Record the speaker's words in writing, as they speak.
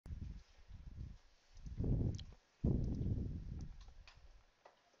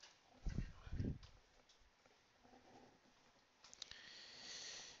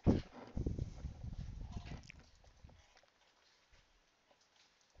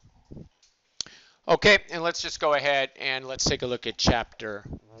Okay, and let's just go ahead and let's take a look at chapter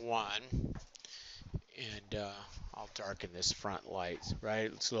 1. And I'll darken this front light,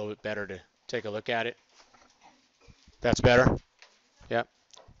 right? It's a little bit better to take a look at it. That's better? Yep.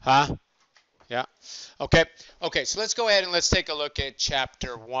 Huh? Yeah. Okay. Okay, so let's go ahead and let's take a look at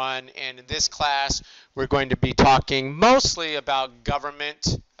chapter 1. And in this class, we're going to be talking mostly about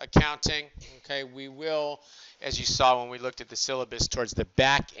government accounting. Okay, we will, as you saw when we looked at the syllabus towards the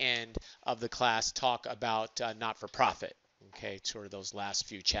back end of the class, talk about not-for-profit. Okay, sort of those last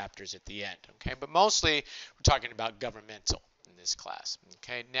few chapters at the end. Okay, but mostly we're talking about governmental in this class.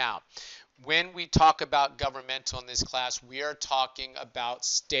 Okay, now when we talk about governmental in this class, we are talking about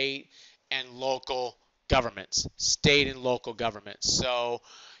state and local governments. State and local governments. So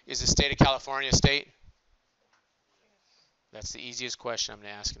is the state of California a state? That's the easiest question I'm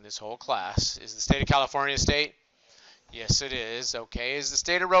going to ask in this whole class. Is the state of California a state? Yes, it is. Okay. Is the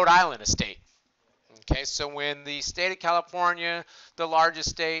state of Rhode Island a state? Okay, so when the state of California, the largest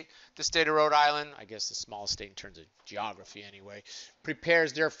state, the state of Rhode Island, I guess the smallest state in terms of geography anyway,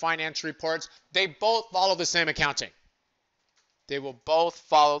 prepares their financial reports, they both follow the same accounting. They will both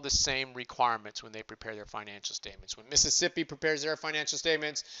follow the same requirements when they prepare their financial statements. When Mississippi prepares their financial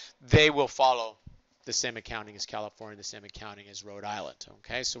statements, they will follow the same accounting as California, the same accounting as Rhode Island.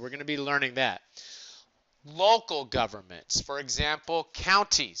 Okay, so we're going to be learning that. Local governments, for example,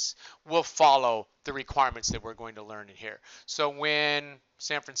 counties, will follow the requirements that we're going to learn in here. So when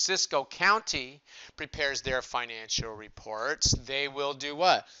San Francisco County prepares their financial reports, they will do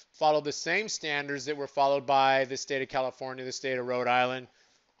what? Follow the same standards that were followed by the state of California, the state of Rhode Island,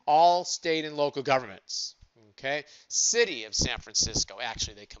 all state and local governments. Okay, city of San Francisco,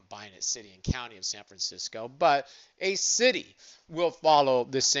 actually they combine it, city and county of San Francisco, but a city will follow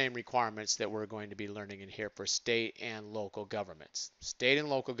the same requirements that we're going to be learning in here for state and local governments. State and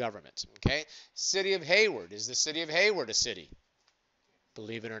local governments, okay? City of Hayward, is the city of Hayward a city?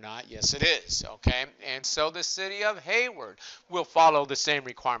 Believe it or not, yes it is, okay? And so the city of Hayward will follow the same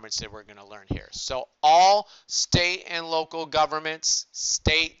requirements that we're going to learn here. So all state and local governments,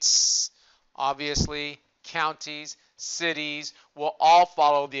 states, obviously, counties, cities, will all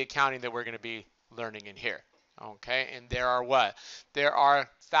follow the accounting that we're going to be learning in here. Okay, and there are what? There are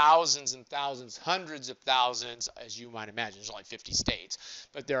thousands and thousands, hundreds of thousands, as you might imagine, there's only 50 states,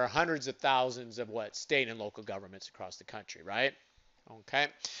 but there are hundreds of thousands of what? State and local governments across the country, right? Okay,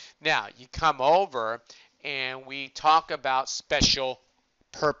 now you come over and we talk about special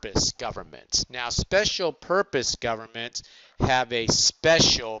purpose governments. Now, special purpose governments have a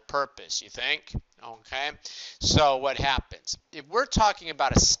special purpose, you think? Okay, so what happens? If we're talking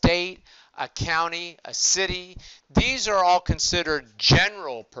about a state, a county, a city, these are all considered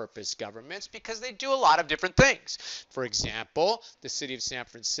general purpose governments because they do a lot of different things. For example, the city of San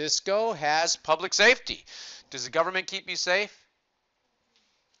Francisco has public safety. Does the government keep you safe?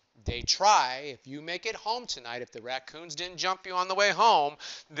 They try. If you make it home tonight, if the raccoons didn't jump you on the way home,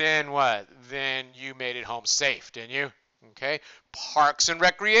 then what? Then you made it home safe, didn't you? Okay. Parks and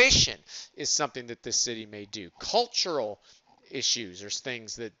recreation is something that the city may do. Cultural issues or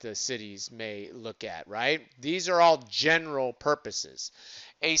things that the cities may look at, right? These are all general purposes.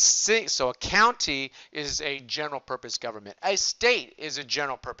 So a county is a general purpose government. A state is a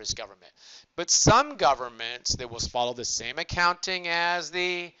general purpose government. But some governments that will follow the same accounting as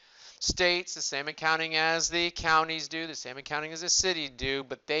the states, the same accounting as the counties do, the same accounting as the city do,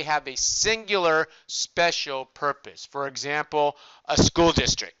 but they have a singular special purpose. For example, a school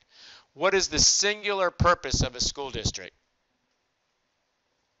district. What is the singular purpose of a school district?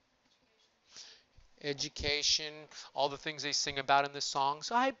 Education, all the things they sing about in the songs.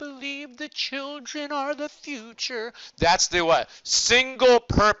 I believe the children are the future. That's the what? Single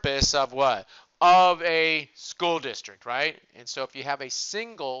purpose of what? Of a school district, right? And so if you have a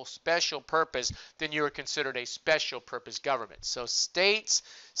single special purpose, then you are considered a special purpose government. So states,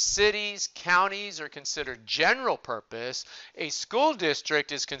 cities, counties are considered general purpose. A school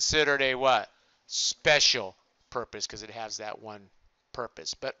district is considered a what? Special purpose because it has that one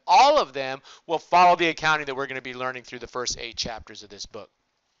purpose. But all of them will follow the accounting that we're going to be learning through the first 8 chapters of this book.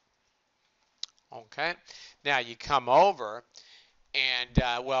 Okay, now you come over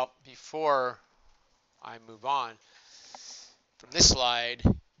and well, before I move on from this slide,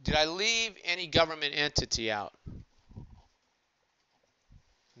 did I leave any government entity out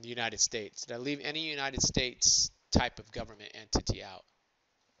in the United States? Did I leave any United States type of government entity out?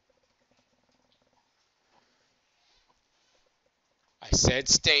 I said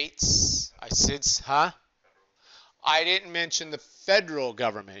states. I said, huh? I didn't mention the federal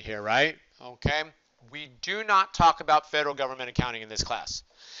government here, right? Okay. We do not talk about federal government accounting in this class.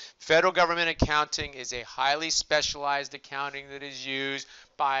 Federal government accounting is a highly specialized accounting that is used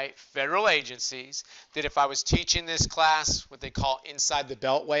by federal agencies that if I was teaching this class, what they call inside the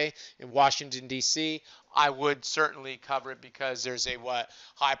Beltway in Washington, D.C., I would certainly cover it because there's a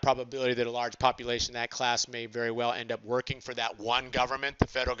high probability that a large population of that class may very well end up working for that one government, the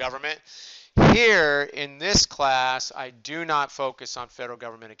federal government. Here in this class, I do not focus on federal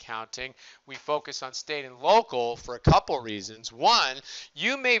government accounting. We focus on state and local for a couple reasons. One,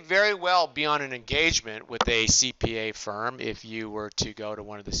 you may very well be on an engagement with a CPA firm if you were to go to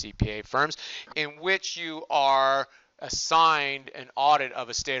one of the CPA firms in which you are assigned an audit of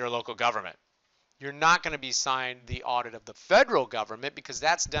a state or local government. You're not going to be assigned the audit of the federal government because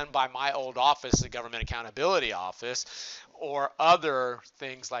that's done by my old office, the Government Accountability Office, or other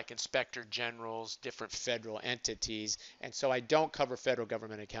things like inspector generals, different federal entities. And so I don't cover federal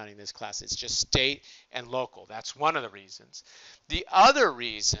government accounting in this class. It's just state and local. That's one of the reasons. The other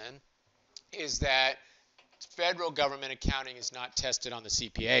reason is that federal government accounting is not tested on the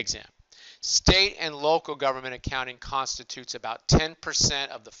CPA exam. State and local government accounting constitutes about 10%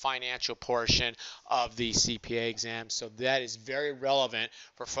 of the financial portion of the CPA exam, so that is very relevant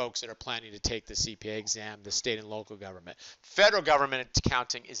for folks that are planning to take the CPA exam, the state and local government. Federal government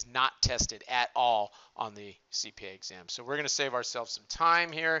accounting is not tested at all on the CPA exam, so we're going to save ourselves some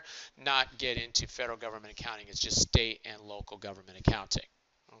time here, not get into federal government accounting. It's just state and local government accounting.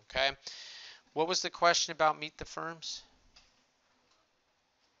 Okay? What was the question about Meet the Firms?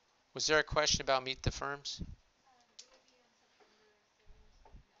 Was there a question about Meet the Firms?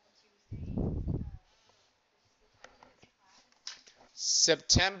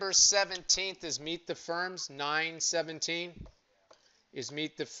 September 17th is Meet the Firms. 9/17 is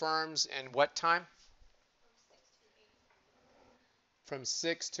Meet the Firms. And what time? From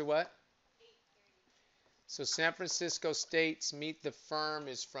 6 to what? So San Francisco State's Meet the Firm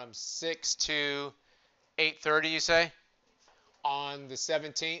is from 6 to 8:30, you say? On the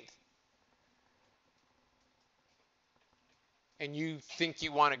 17th? And you think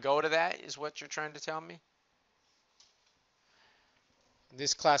you want to go to that, is what you're trying to tell me?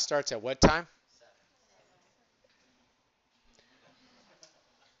 This class starts at what time?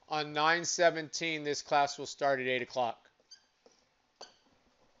 On 9/17, this class will start at 8 o'clock.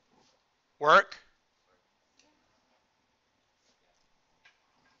 Work?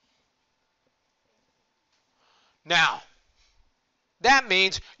 Now, that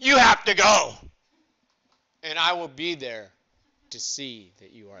means you have to go. And I will be there to see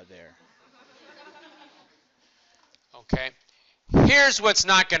that you are there. Okay? Here's what's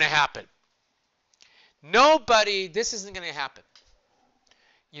not going to happen. This isn't going to happen.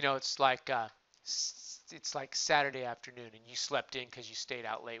 You know, it's like Saturday afternoon and you slept in because you stayed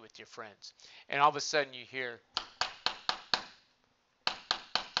out late with your friends. And all of a sudden you hear,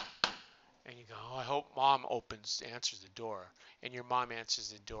 and you go, oh, I hope mom answers the door. And your mom answers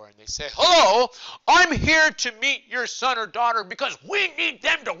the door and they say, hello, I'm here to meet your son or daughter because we need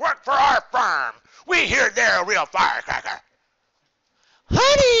them to work for our firm. We hear they're a real firecracker.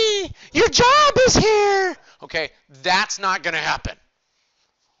 Honey, your job is here. Okay, that's not going to happen.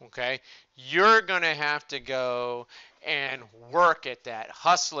 Okay, you're going to have to go and work at that,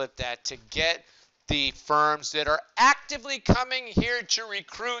 hustle at that to get the firms that are actively coming here to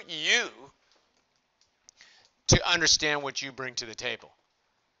recruit you to understand what you bring to the table.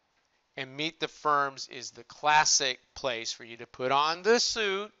 And Meet the Firms is the classic place for you to put on the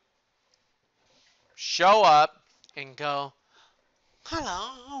suit, show up, and go,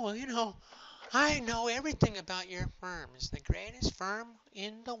 hello, you know, I know everything about your firm. It's the greatest firm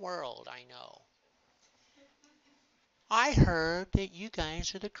in the world, I know. I heard that you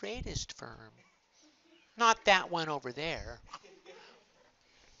guys are the greatest firm. Not that one over there.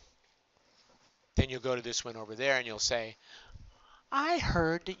 Then you'll go to this one over there and you'll say, I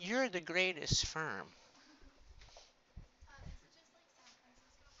heard that you're the greatest firm.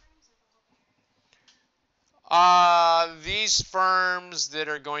 These firms that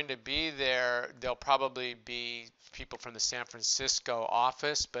are going to be there, they'll probably be people from the San Francisco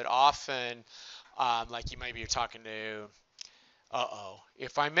office, but often, like you're talking to,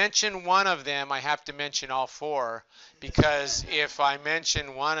 if I mention one of them, I have to mention all four, because if I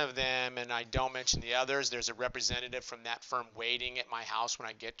mention one of them and I don't mention the others, there's a representative from that firm waiting at my house when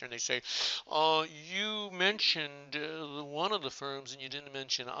I get there, and they say, you mentioned one of the firms and you didn't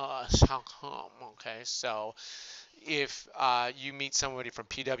mention us. How come? Okay, so if you meet somebody from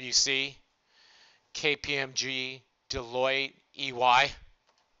PwC, KPMG, Deloitte, EY,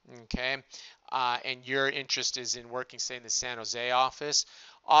 okay, and your interest is in working, say, in the San Jose office,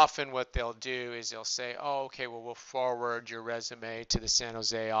 often what they'll do is they'll say, oh, okay, well, we'll forward your resume to the San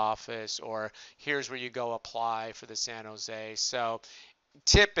Jose office, or here's where you go apply for the San Jose. So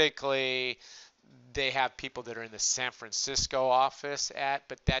typically they have people that are in the San Francisco office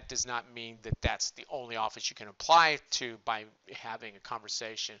but that does not mean that that's the only office you can apply to by having a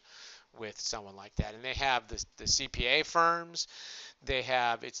conversation with someone like that. And they have the CPA firms. They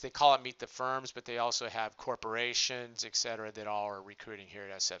call it Meet the Firms, but they also have corporations, et cetera, that all are recruiting here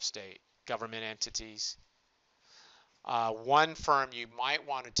at SF State, government entities. One firm you might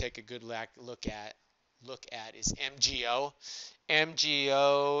want to take a good look at is MGO.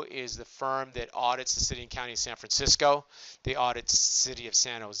 MGO is the firm that audits the city and county of San Francisco. They audit the city of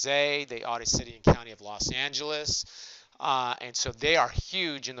San Jose. They audit city and county of Los Angeles. And so they are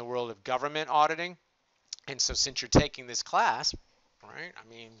huge in the world of government auditing. And so since you're taking this class, right, I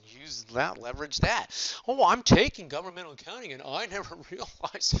mean, use that, leverage that. Oh, I'm taking governmental accounting, and I never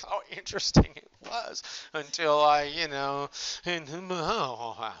realized how interesting it was until I,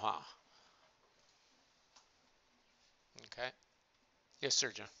 okay. Yes,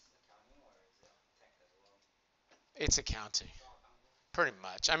 sir, John. It's accounting, pretty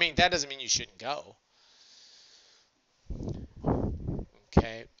much. I mean, that doesn't mean you shouldn't go.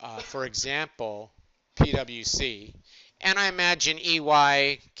 Okay. For example, PwC, and I imagine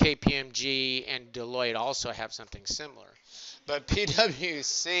EY, KPMG, and Deloitte also have something similar. But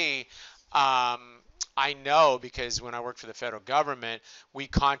PwC, I know because when I worked for the federal government, we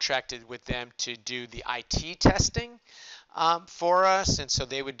contracted with them to do the IT testing for us, and so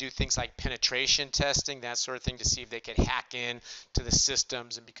they would do things like penetration testing, that sort of thing, to see if they could hack in to the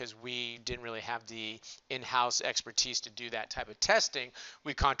systems. And because we didn't really have the in-house expertise to do that type of testing,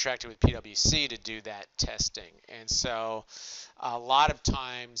 we contracted with PwC to do that testing. And so a lot of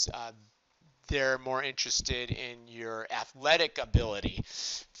times they're more interested in your athletic ability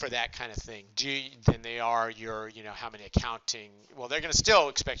for that kind of thing than they are your, how many accounting. Well, they're going to still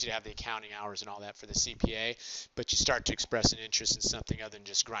expect you to have the accounting hours and all that for the CPA, but you start to express an interest in something other than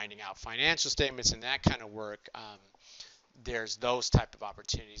just grinding out financial statements and that kind of work. There's those type of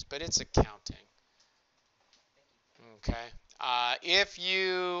opportunities, but it's accounting. Okay. If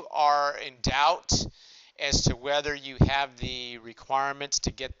you are in doubt as to whether you have the requirements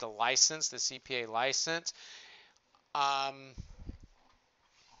to get the license, the CPA license,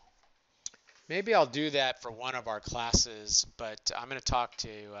 maybe I'll do that for one of our classes, but I'm going to talk to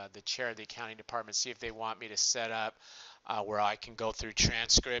the chair of the accounting department, see if they want me to set up where I can go through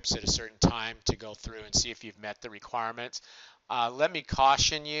transcripts at a certain time to go through and see if you've met the requirements. Let me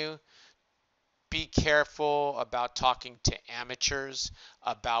caution you. Be careful about talking to amateurs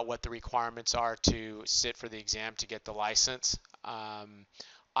about what the requirements are to sit for the exam to get the license.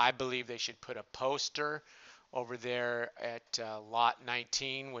 I believe they should put a poster over there at lot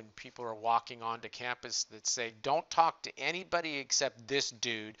 19 when people are walking onto campus that say, don't talk to anybody except this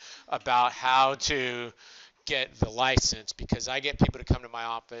dude about how to get the license, because I get people to come to my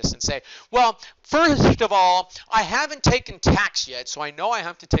office and say, well, first of all, I haven't taken tax yet, so I know I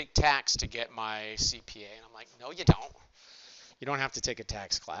have to take tax to get my CPA. And I'm like, no, you don't. You don't have to take a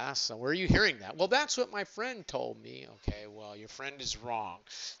tax class. So where are you hearing that? Well, that's what my friend told me. Okay, well, your friend is wrong.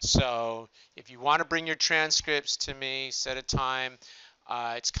 So if you want to bring your transcripts to me, set a time.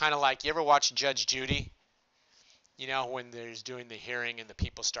 It's kind of like, you ever watch Judge Judy? When there's doing the hearing and the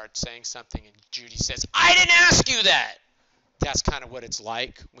people start saying something and Judy says, I didn't ask you that. That's kind of what it's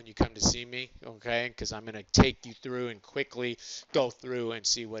like when you come to see me, okay? Because I'm going to take you through and quickly go through and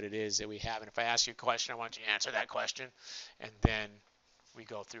see what it is that we have. And if I ask you a question, I want you to answer that question. And then we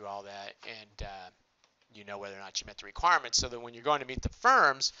go through all that, and you know whether or not you met the requirements, so that when you're going to meet the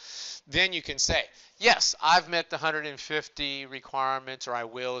firms, then you can say, yes, I've met the 150 requirements, or I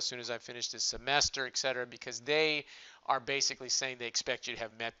will as soon as I finish this semester, etc., because they are basically saying they expect you to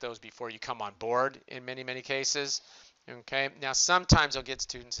have met those before you come on board in many, many cases. Okay. Now, sometimes I'll get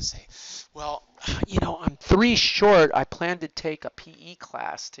students to say, well, I'm 3 short. I plan to take a PE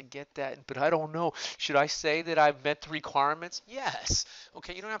class to get that, but I don't know. Should I say that I've met the requirements? Yes.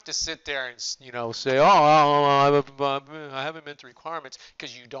 Okay. You don't have to sit there and, say, I haven't met the requirements,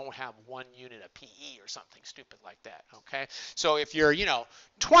 because you don't have 1 unit of PE or something stupid like that. Okay. So if you're,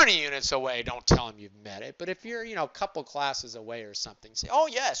 20 units away, don't tell them you've met it. But if you're, a couple classes away or something, say, oh,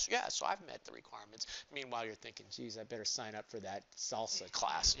 yes, so I've met the requirements. Meanwhile, you're thinking, geez, I better sign up for that salsa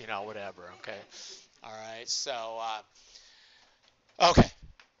class, whatever, okay? All right, so, okay.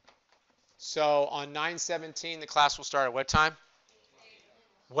 So on 9/17, the class will start at what time?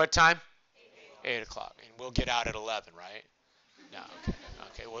 What time? 8 o'clock. And we'll get out at 11, right? No, okay.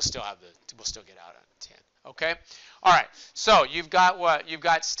 Okay, we'll still get out at 10. Okay? All right. So you've got what? You've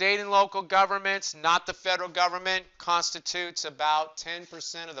got state and local governments, not the federal government, constitutes about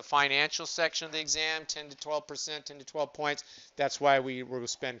 10% of the financial section of the exam, 10 to 12%, 10 to 12 points. That's why we will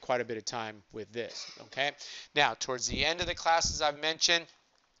spend quite a bit of time with this. Okay? Now, towards the end of the class, as I've mentioned,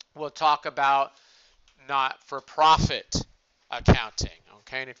 we'll talk about not-for-profit accounting.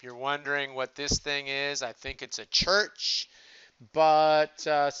 Okay? And if you're wondering what this thing is, I think it's a church. But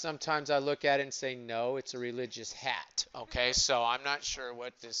sometimes I look at it and say, no, it's a religious hat. Okay, so I'm not sure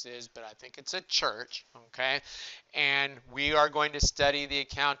what this is, but I think it's a church. Okay, and we are going to study the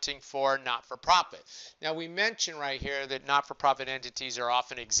accounting for not-for-profit. Now, we mentioned right here that not-for-profit entities are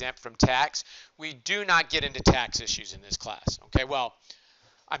often exempt from tax. We do not get into tax issues in this class. Okay, well,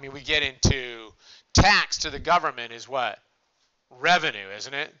 I mean, we get into tax to the government is what? Revenue,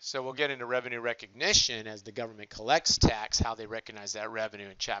 isn't it? So we'll get into revenue recognition as the government collects tax, how they recognize that revenue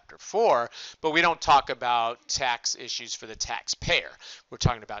in Chapter 4, but we don't talk about tax issues for the taxpayer. We're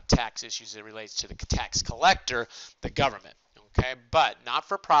talking about tax issues that relates to the tax collector, the government. Okay, but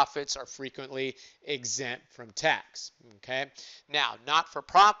not-for-profits are frequently exempt from tax. Okay, now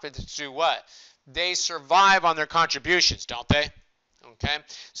not-for-profits do what? They survive on their contributions, don't they? Okay,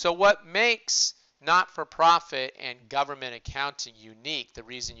 so what makes not-for-profit and government accounting unique, the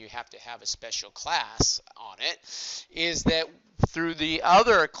reason you have to have a special class on it, is that through the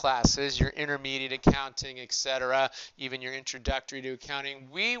other classes, your intermediate accounting, etc., even your introductory to accounting,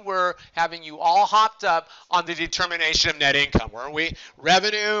 we were having you all hopped up on the determination of net income, weren't we?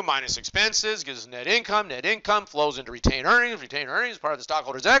 Revenue minus expenses gives us net income. Net income flows into retained earnings. Retained earnings is part of the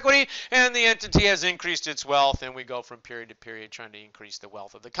stockholder's equity, and the entity has increased its wealth, and we go from period to period trying to increase the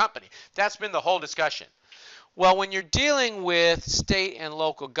wealth of the company. That's been the whole discussion. Well, when you're dealing with state and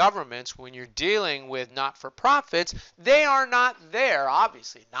local governments, when you're dealing with not-for-profits, they are not there,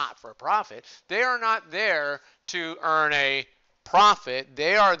 obviously not-for-profit, they are not there to earn a profit.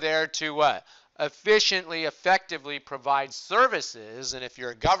 They are there to what? Efficiently, effectively provide services, and if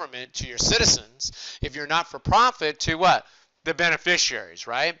you're a government, to your citizens. If you're not-for-profit, to what? The beneficiaries,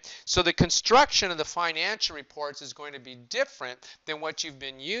 right? So the construction of the financial reports is going to be different than what you've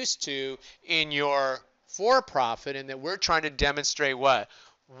been used to in your for-profit, and that we're trying to demonstrate what?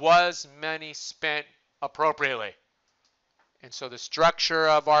 Was money spent appropriately? And so the structure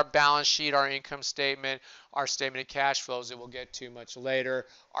of our balance sheet, our income statement, our statement of cash flows that we'll get to much later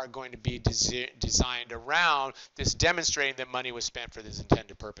are going to be designed around this demonstrating that money was spent for these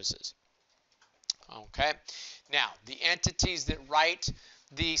intended purposes. Okay. Now, the entities that write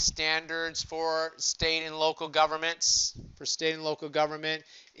the standards for state and local governments,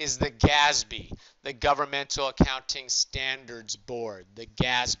 is the GASB, the Governmental Accounting Standards Board, the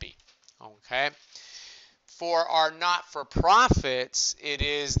GASB. Okay. For our not-for-profits, it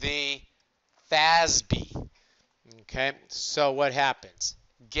is the FASB. Okay. So what happens?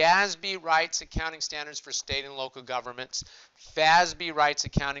 GASB writes accounting standards for state and local governments. FASB writes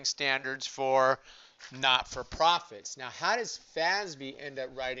accounting standards for not-for-profits. Now, how does FASB end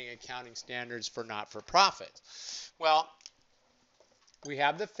up writing accounting standards for not-for-profits? Well, we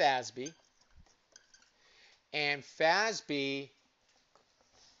have the FASB, and FASB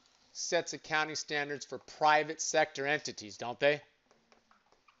sets accounting standards for private sector entities, don't they?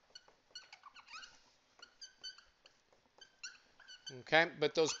 Okay,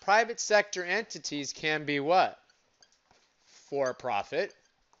 but those private sector entities can be what? For-profit.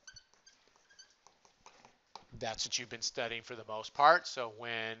 That's what you've been studying for the most part. So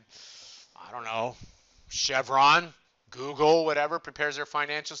when, I don't know, Chevron, Google, whatever, prepares their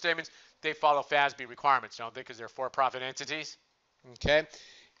financial statements, they follow FASB requirements, don't they? Because they're for-profit entities. Okay?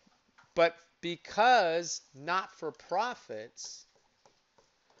 But because not-for-profits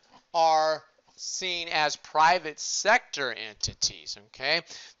are seen as private sector entities, okay?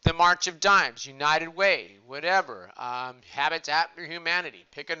 The March of Dimes, United Way, whatever, Habitat for Humanity,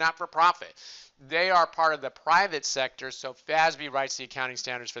 pick a not-for-profit. They are part of the private sector, so FASB writes the accounting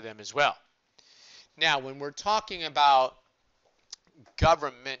standards for them as well. Now, when we're talking about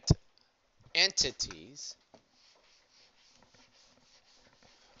government entities,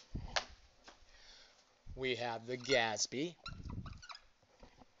 we have the GASB.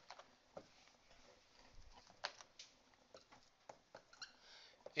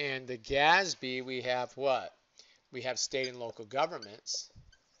 And the GASB, we have what? We have state and local governments.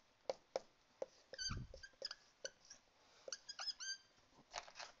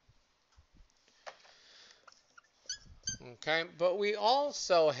 Okay, but we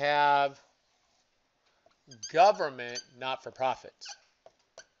also have government not-for-profits.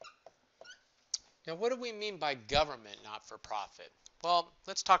 Now, what do we mean by government not-for-profit? Well,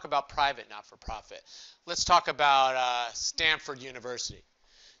 let's talk about private not-for-profit. Let's talk about Stanford University.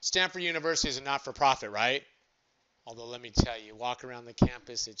 Stanford University is a not-for-profit, right? Although let me tell you, walk around the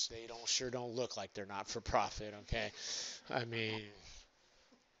campus, they sure don't look like they're not-for-profit. Okay, I mean,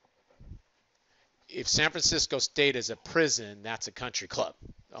 if San Francisco State is a prison, that's a country club.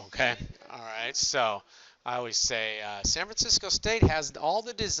 Okay, all right. So I always say San Francisco State has all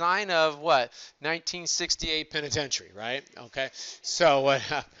the design of what 1968 penitentiary, right? Okay. So what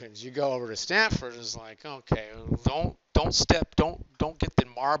happens? You go over to Stanford, it's like, okay, don't get the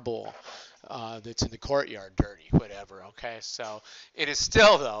marble that's in the courtyard dirty, whatever. Okay. So it is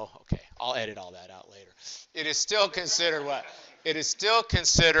still though. Okay, I'll edit all that out later. It is still considered what? It is still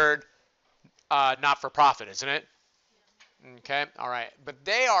considered not-for-profit, isn't it? Okay, all right. But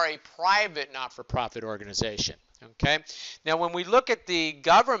they are a private not-for-profit organization. Okay. Now, when we look at the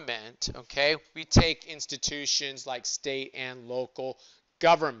government, okay, we take institutions like state and local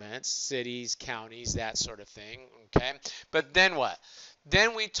governments, cities, counties, that sort of thing. Okay. But then what?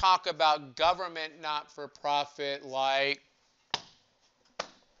 Then we talk about government not-for-profit like,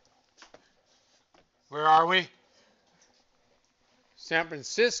 where are we? San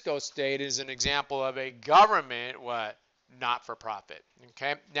Francisco State is an example of a government what? Not-for-profit.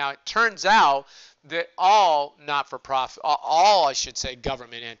 Okay. Now it turns out that all not-for-profit, all I should say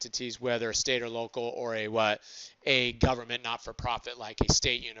government entities, whether state or local or a government not-for-profit like a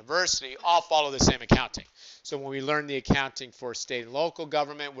state university, all follow the same accounting. So when we learn the accounting for state and local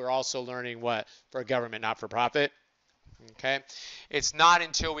government, we're also learning what for a government not-for-profit. Okay, it's not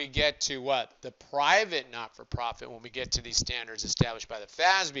until we get to what? The private not-for-profit, when we get to these standards established by the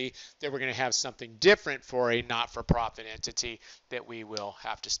FASB, that we're going to have something different for a not-for-profit entity that we will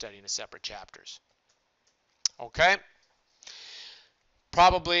have to study in the separate chapters. Okay?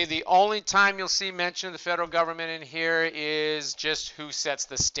 Probably the only time you'll see mention of the federal government in here is just who sets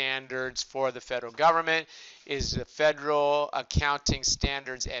the standards for the federal government is the Federal Accounting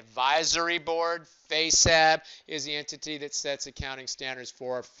Standards Advisory Board. FASAB is the entity that sets accounting standards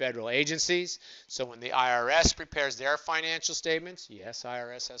for federal agencies. So when the IRS prepares their financial statements, yes,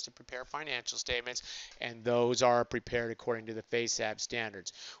 IRS has to prepare financial statements, and those are prepared according to the FASAB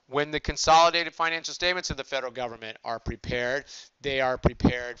standards. When the consolidated financial statements of the federal government are prepared, they are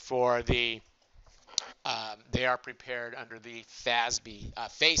prepared for the they are prepared under the FASAB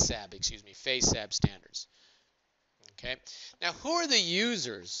standards. Okay. Now, who are the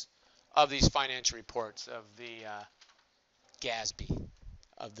users of these financial reports of the GASB,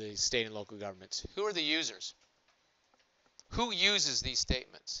 of the state and local governments? Who are the users? Who uses these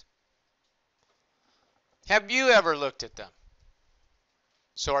statements? Have you ever looked at them?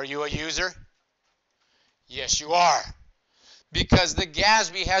 So are you a user? Yes, you are. Because the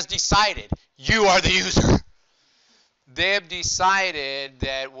GASB has decided you are the user. They have decided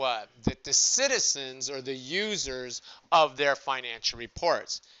that what? That the citizens are the users of their financial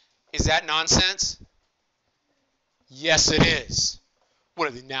reports. Is that nonsense? Yes, it is.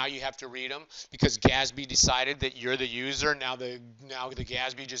 What, now you have to read them because GASB decided that you're the user? Now the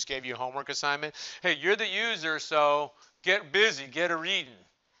GASB just gave you a homework assignment? Hey, you're the user, so get busy, get a reading.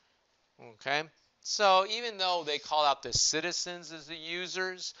 Okay? So even though they call out the citizens as the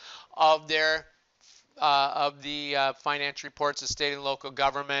users of their financial reports of state and local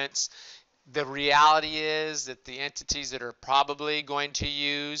governments, the reality is that the entities that are probably going to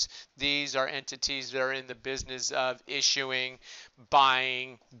use these are entities that are in the business of issuing,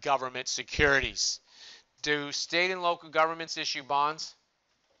 buying government securities. Do state and local governments issue bonds?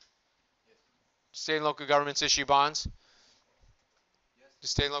 State and local governments issue bonds? Do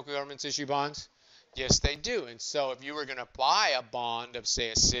state and local governments issue bonds? Yes, they do. And so if you were going to buy a bond of,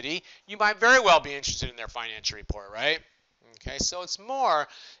 say, a city, you might very well be interested in their financial report, right? Okay, so it's more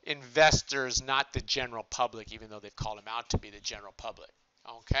investors, not the general public, even though they've called them out to be the general public.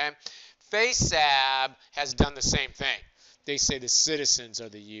 Okay, FASAB has done the same thing. They say the citizens are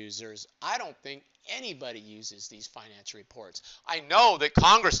the users. I don't think anybody uses these financial reports. I know that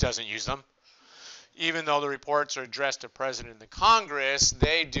Congress doesn't use them. Even though the reports are addressed to the President and the Congress,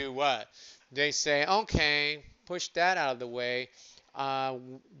 they do what? They say, okay, push that out of the way.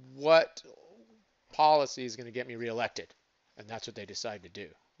 What policy is going to get me reelected? And that's what they decide to do.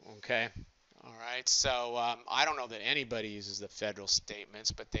 Okay? All right. So I don't know that anybody uses the federal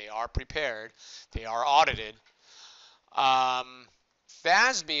statements, but they are prepared. They are audited.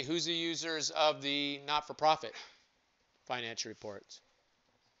 FASB, who's the users of the not-for-profit financial reports?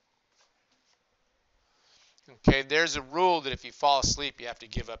 Okay, there's a rule that if you fall asleep, you have to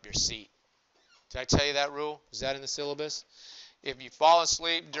give up your seat. Did I tell you that rule? Is that in the syllabus? If you fall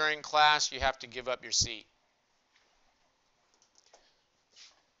asleep during class, you have to give up your seat.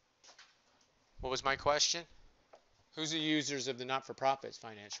 What was my question? Who's the users of the not-for-profits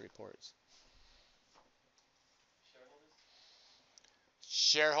financial reports?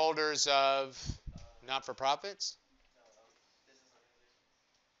 Shareholders of not-for-profits?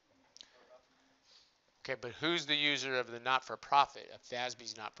 Okay, but who's the user of the not-for-profit, of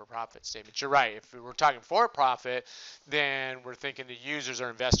FASB's not-for-profit statement? You're right. If we're talking for-profit, then we're thinking the users are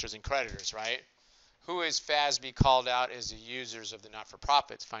investors and creditors, right? Who is FASB called out as the users of the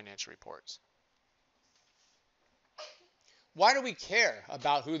not-for-profits financial reports? Why do we care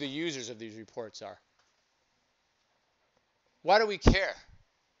about who the users of these reports are? Why do we care?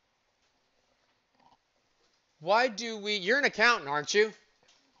 Why do we? You're an accountant, aren't you?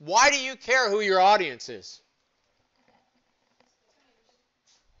 Why do you care who your audience is?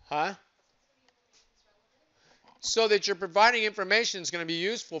 Huh? So that you're providing information that's going to be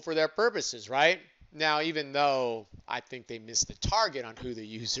useful for their purposes, right? Now, even though I think they missed the target on who the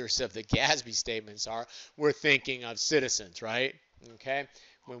users of the GASB statements are, we're thinking of citizens, right? Okay?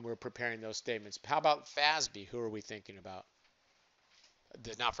 When we're preparing those statements. How about FASB? Who are we thinking about?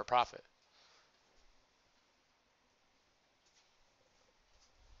 The not-for-profit.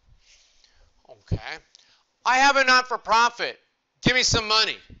 Okay. I have a not-for-profit. Give me some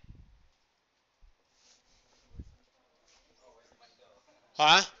money.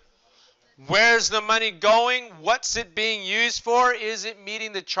 Huh? Where's the money going? What's it being used for? Is it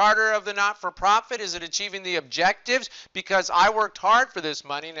meeting the charter of the not-for-profit? Is it achieving the objectives? Because I worked hard for this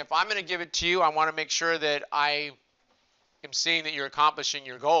money, and if I'm going to give it to you, I want to make sure that I am seeing that you're accomplishing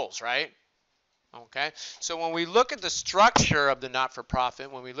your goals, right? Okay, so when we look at the structure of the not-for-profit,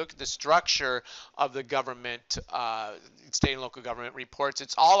 when we look at the structure of the government, state and local government reports,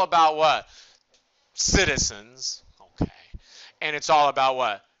 it's all about what? Citizens. Okay, and it's all about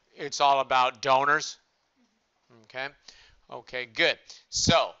what? It's all about donors. Okay, okay, good.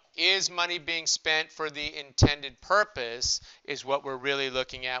 So, is money being spent for the intended purpose is what we're really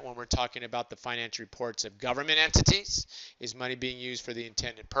looking at when we're talking about the financial reports of government entities. Is money being used for the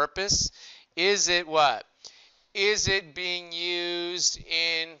intended purpose? Is it what? Is it being used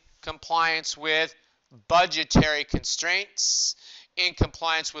in compliance with budgetary constraints, in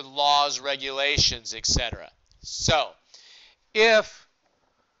compliance with laws, regulations, etc.? So, if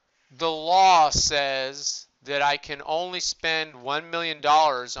the law says that I can only spend $1 million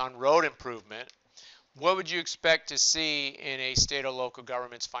on road improvement, what would you expect to see in a state or local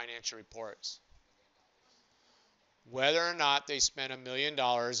government's financial reports? Whether or not they spent $1 million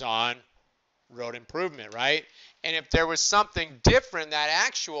on road improvement, right? And if there was something different than that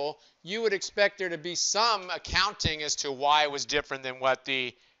actual, you would expect there to be some accounting as to why it was different than what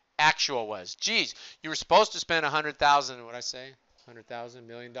the actual was. Geez, you were supposed to spend $100,000, what I say? $100,000, $1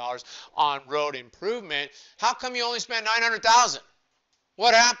 million on road improvement. How come you only spent $900,000?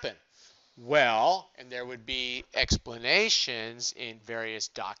 What happened? Well, and there would be explanations in various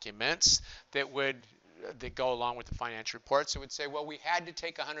documents that go along with the financial reports. It would say, well, we had to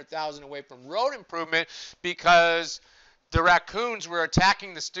take $100,000 away from road improvement because the raccoons were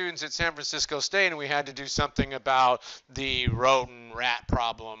attacking the students at San Francisco State, and we had to do something about the rodent rat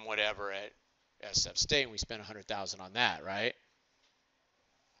problem, whatever, at SF State, and we spent $100,000 on that, right?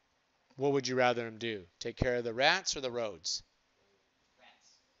 What would you rather them do? Take care of the rats or the roads?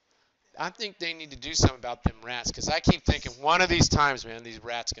 I think they need to do something about them rats, because I keep thinking one of these times, man, these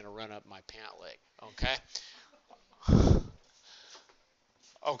rats going to run up my pant leg. Okay?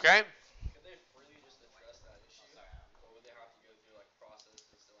 Okay? Could they freely just address that issue? Or would they have to go through like processes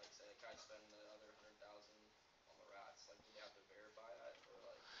to like say, can I spend the other 100,000 on the rats? Like, would they have to verify that, or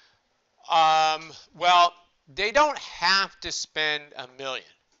like? Well, they don't have to spend $1 million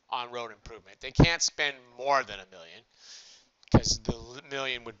on road improvement. They can't spend more than $1 million, because the $1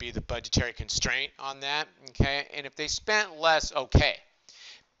 million would be the budgetary constraint on that. Okay, and if they spent less, okay.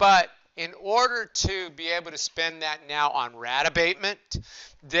 But in order to be able to spend that now on rat abatement,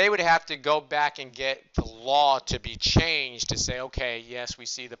 they would have to go back and get the law to be changed to say, okay, yes, we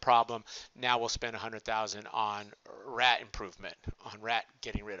see the problem. Now we'll spend $100,000 on rat improvement, on rat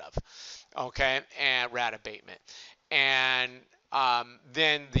getting rid of, okay, and rat abatement. And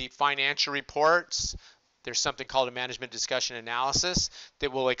then the financial reports, there's something called a management discussion analysis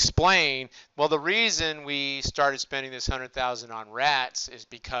that will explain, well, the reason we started spending this $100,000 on rats is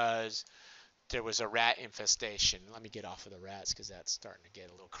because there was a rat infestation. Let me get off of the rats because that's starting to get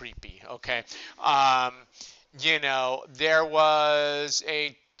a little creepy. Okay. There was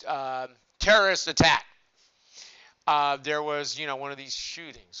a terrorist attack. There was, one of these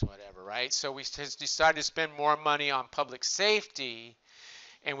shootings, whatever, right? So we decided to spend more money on public safety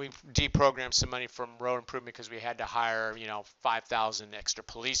and we deprogrammed some money from road improvement because we had to hire, 5,000 extra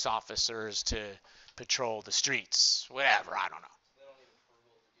police officers to patrol the streets. Whatever, I don't know.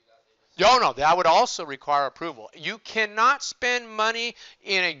 No, that would also require approval. You cannot spend money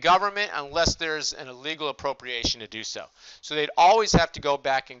in a government unless there's an illegal appropriation to do so. So they'd always have to go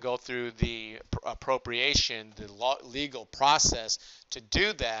back and go through the appropriation, the legal process to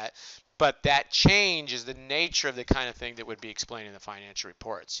do that. But that change is the nature of the kind of thing that would be explained in the financial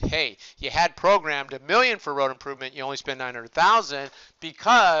reports. Hey, you had programmed $1 million for road improvement, you only spent $900,000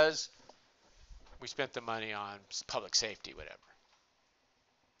 because we spent the money on public safety, whatever.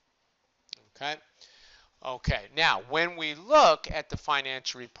 Okay, now when we look at the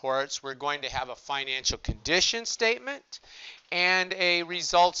financial reports, we're going to have a financial condition statement and a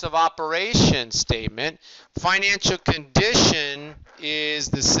results of operation statement. Financial condition is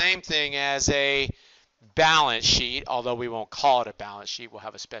the same thing as a balance sheet, although we won't call it a balance sheet. We'll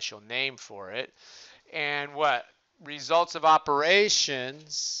have a special name for it. And what? Results of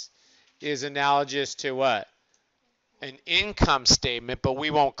operations is analogous to what? An income statement, but we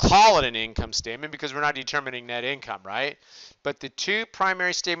won't call it an income statement because we're not determining net income, right? But the two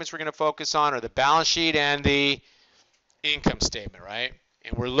primary statements we're going to focus on are the balance sheet and the income statement, right?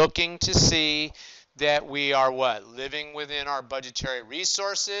 And we're looking to see that we are what? Living within our budgetary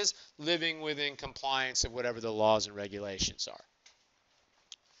resources, living within compliance of whatever the laws and regulations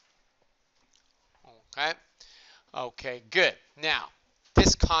are. Okay? Okay, good. Now,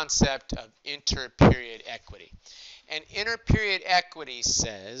 this concept of inter-period equity. And inter-period equity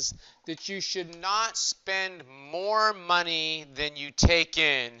says that you should not spend more money than you take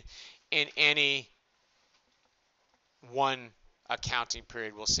in any one accounting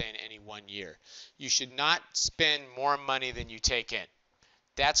period, we'll say in any 1 year. You should not spend more money than you take in.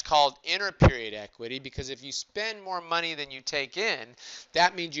 That's called inter-period equity because if you spend more money than you take in,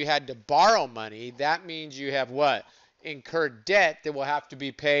 that means you had to borrow money. That means you have what? Incurred debt that will have to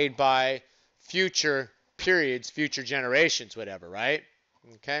be paid by future periods, future generations, whatever, right?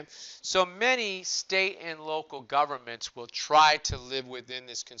 Okay, so many state and local governments will try to live within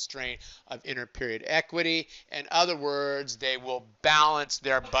this constraint of inter-period equity. In other words, they will balance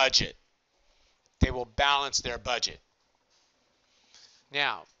their budget. They will balance their budget.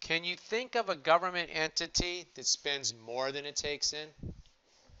 Now, can you think of a government entity that spends more than it takes in?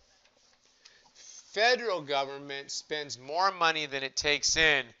 Federal government spends more money than it takes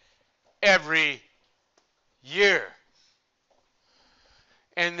in every year.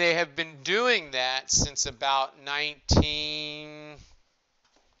 And they have been doing that since about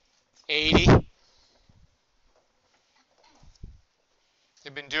 1980.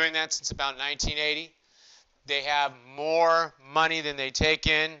 They've been doing that since about 1980. They have more money than they take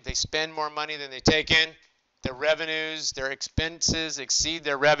in. They spend more money than they take in. Their revenues, their expenses exceed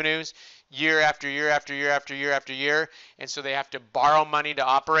their revenues year after year after year after year after year. And so they have to borrow money to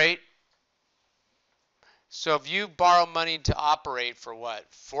operate. So if you borrow money to operate for what,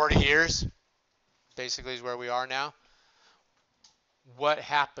 40 years, basically is where we are now, what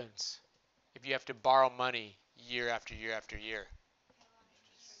happens if you have to borrow money year after year after year?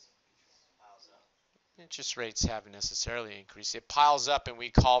 Interest rates haven't necessarily increased. It piles up and we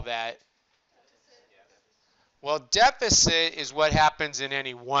call that, well, deficit is what happens in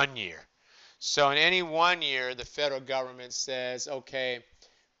any 1 year. So in any 1 year, the federal government says, okay,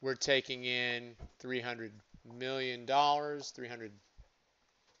 we're taking in $300 million, $300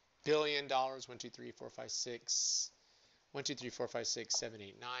 billion, 1, 2, 3, 4, 5, 6, 1, 2, 3, 4, 5, 6, 7,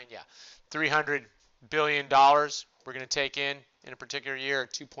 8, 9, yeah. $300 billion we're going to take in a particular year.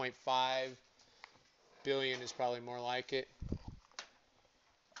 2.5 billion is probably more like it.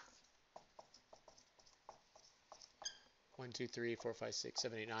 1, 2, 3, 4, 5, 6,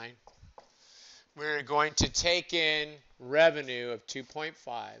 7, 8, 9. We're going to take in revenue of 2.5,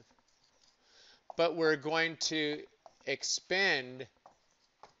 but we're going to expend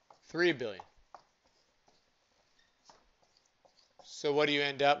 $3 billion. So what do you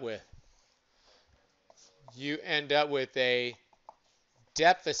end up with? You end up with a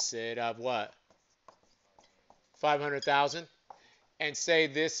deficit of what? 500,000. And say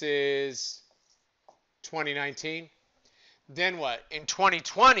this is 2019. Then what? In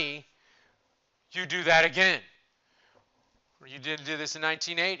 2020, you do that again. You did this in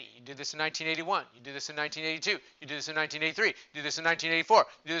 1980. You did this in 1981. You did this in 1982. You did this in 1983. You did this in 1984.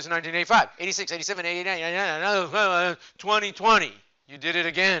 You did this in 1985, 86, 87, 89, 2020. You did it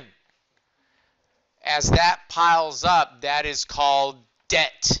again. As that piles up, that is called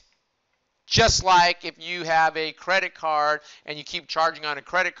debt. Just like if you have a credit card and you keep charging on a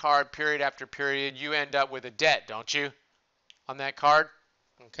credit card period after period, you end up with a debt, don't you? On that card?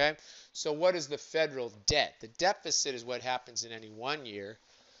 Okay? So what is the federal debt? The deficit is what happens in any one year.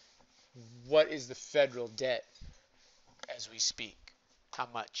 What is the federal debt as we speak? How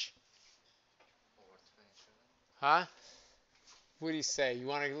much? Huh? What do you say? You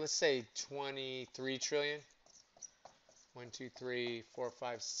want to, let's say 23 trillion? 1, 2, 3, 4,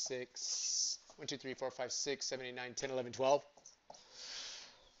 5, 6. 1, 2, 3, 4, 5, 6, 7, 8, 9, 10, 11, 12.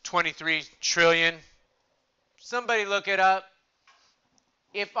 23 trillion. Somebody look it up.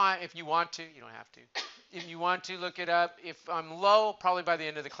 If you want to, you don't have to. If you want to, look it up. If I'm low, probably by the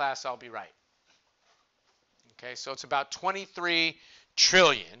end of the class, I'll be right. Okay, so it's about $23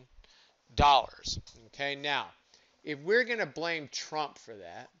 trillion. Okay, now, if we're going to blame Trump for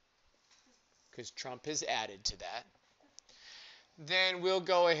that, because Trump has added to that, then we'll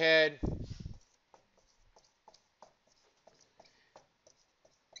go ahead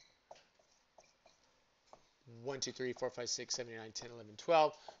One, 2, 3, 4, 5, 6, 7, 8, 9, 10, 11,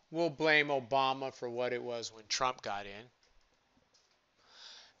 12. We'll blame Obama for what it was when Trump got in.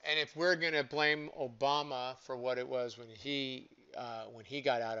 And if we're going to blame Obama for what it was when he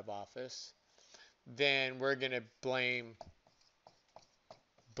got out of office, then we're going to blame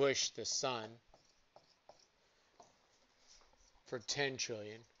Bush the son for 10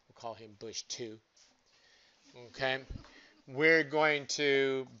 trillion. We'll call him Bush 2. Okay? We're going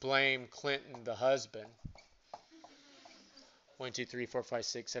to blame Clinton the husband. 1, 2, 3, 4, 5,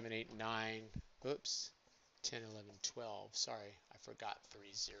 6, 7, 8, 9. Oops. 10, 11, 12. Sorry, I forgot 3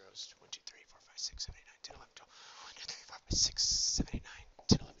 zeros. 1, 2, 3, 4, 5, 6, 7, 8, 9, 10, 11, 12. 1, 2, 3, 4, 5, 6, 7, 8, 9,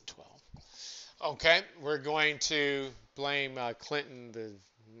 10, 11, 12. Okay, we're going to blame Clinton,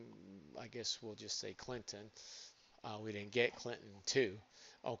 I guess we'll just say Clinton. We didn't get Clinton 2.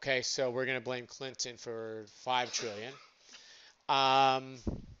 Okay, so we're going to blame Clinton for 5 trillion.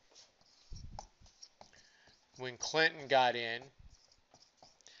 When Clinton got in, 1,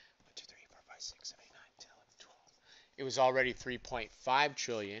 2, 3, 4, 5, 6, 7, 8, 9, 10, 11, 12. It was already 3.5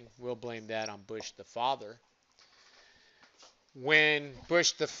 trillion. We'll blame that on Bush the father. When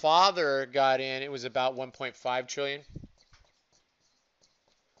Bush the father got in, it was about 1.5 trillion.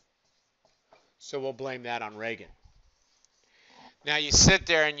 So we'll blame that on Reagan. Now you sit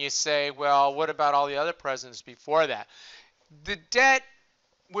there and you say, well, what about all the other presidents before that? The debt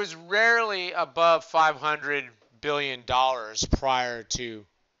was rarely above $500 billion prior to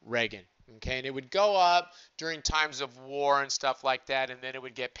Reagan. Okay, and it would go up during times of war and stuff like that, and then it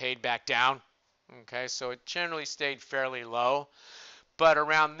would get paid back down. Okay, so it generally stayed fairly low. But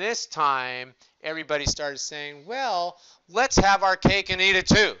around this time, everybody started saying, well, let's have our cake and eat it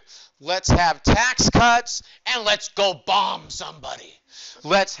too. Let's have tax cuts and let's go bomb somebody.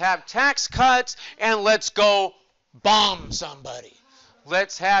 Let's have tax cuts and let's go bomb somebody.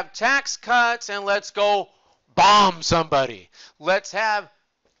 Let's have tax cuts and let's go bomb somebody. Let's have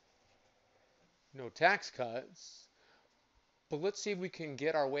no tax cuts, but let's see if we can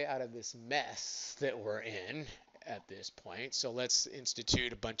get our way out of this mess that we're in at this point. So let's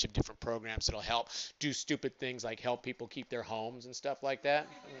institute a bunch of different programs that'll help do stupid things like help people keep their homes and stuff like that.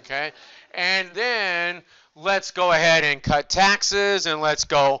 Okay? And then let's go ahead and cut taxes and let's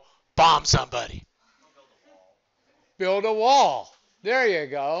go bomb somebody. Build a wall. There you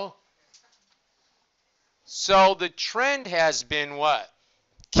go. So the trend has been what?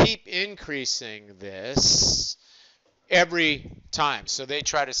 Keep increasing this every time. So they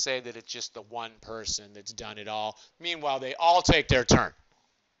try to say that it's just the one person that's done it all. Meanwhile, they all take their turn.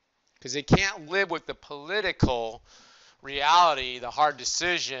 Because they can't live with the political reality, the hard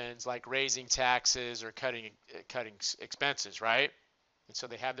decisions like raising taxes or cutting expenses, right? And so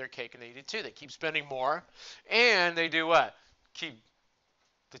they have their cake and they eat it too. They keep spending more. And they do what? Keep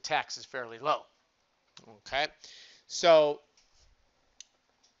the taxes fairly low. Okay? So,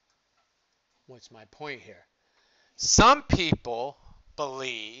 what's my point here? Some people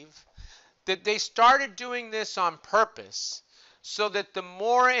believe that they started doing this on purpose so that the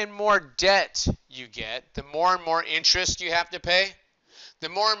more and more debt you get, the more and more interest you have to pay. The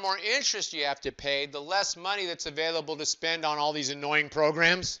more and more interest you have to pay, the less money that's available to spend on all these annoying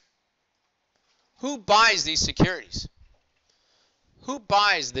programs. Who buys these securities? Who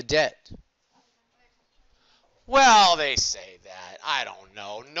buys the debt? Well, they say that. I don't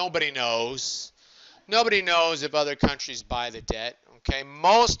know. Nobody knows. Nobody knows if other countries buy the debt. Okay,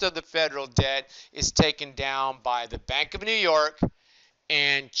 most of the federal debt is taken down by the Bank of New York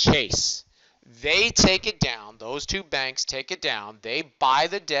and Chase. They take it down. Those two banks take it down. They buy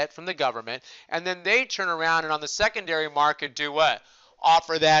the debt from the government, and then they turn around and on the secondary market do what?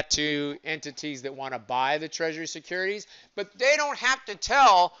 Offer that to entities that want to buy the Treasury securities, but they don't have to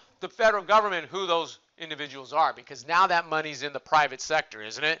tell the federal government who those individuals are, because now that money's in the private sector,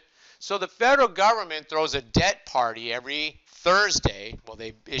 isn't it? So the federal government throws a debt party every Thursday. Well,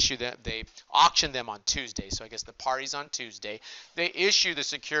 they auction them on Tuesday, so I guess the party's on Tuesday. They issue the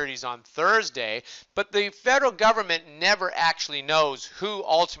securities on Thursday, but the federal government never actually knows who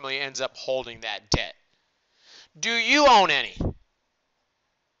ultimately ends up holding that debt. Do you own any?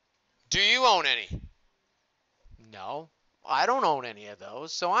 Do you own any? No, I don't own any of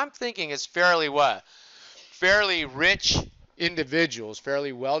those. So I'm thinking it's fairly what? Fairly rich individuals,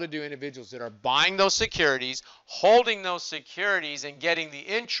 fairly well-to-do individuals that are buying those securities, holding those securities, and getting the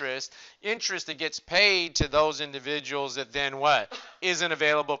interest that gets paid to those individuals that then what? Isn't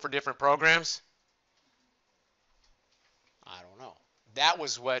available for different programs? I don't know. That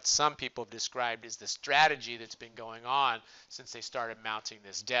was what some people have described as the strategy that's been going on since they started mounting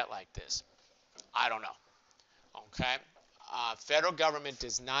this debt like this. I don't know. Okay? Federal government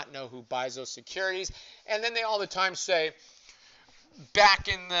does not know who buys those securities, and then they all the time say, back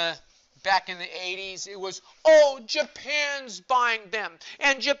in the 80s, it was, oh, Japan's buying them,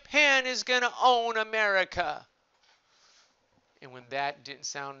 and Japan is going to own America. And when that didn't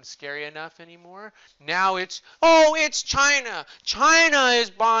sound scary enough anymore, now it's, oh, it's China. China is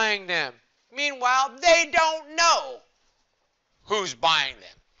buying them. Meanwhile, they don't know who's buying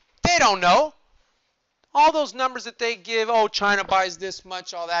them. They don't know. All those numbers that they give, oh, China buys this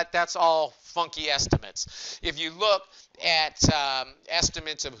much, all that, that's all funky estimates. If you look at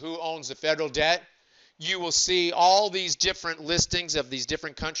estimates of who owns the federal debt, you will see all these different listings of these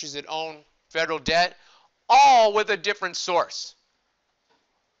different countries that own federal debt, all with a different source.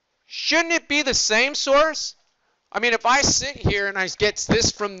 Shouldn't it be the same source? I mean, if I sit here and I get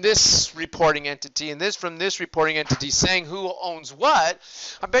this from this reporting entity and this from this reporting entity saying who owns what,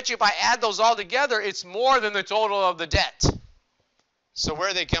 I bet you if I add those all together, it's more than the total of the debt. So where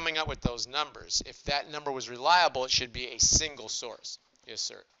are they coming up with those numbers? If that number was reliable, it should be a single source. Yes,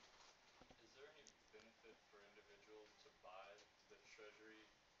 sir. Is there any benefit for individuals to buy the treasury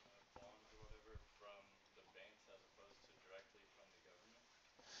bonds or whatever from the banks as opposed to directly from the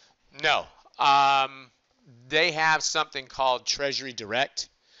government? No. They have something called Treasury Direct,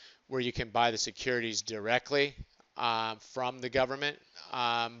 where you can buy the securities directly from the government.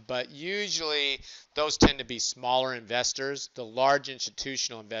 But usually those tend to be smaller investors. The large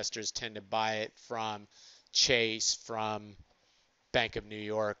institutional investors tend to buy it from Chase, from Bank of New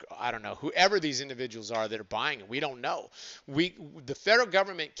York, I don't know, whoever these individuals are that are buying it. We don't know. The federal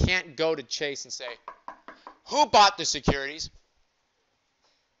government can't go to Chase and say, who bought the securities?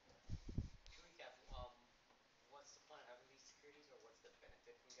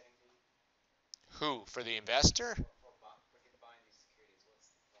 Who? For the investor?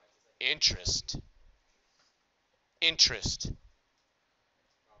 Interest. Interest.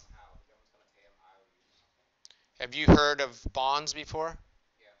 Have you heard of bonds before?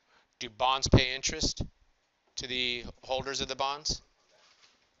 Do bonds pay interest to the holders of the bonds?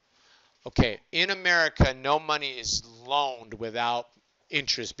 Okay, in America, no money is loaned without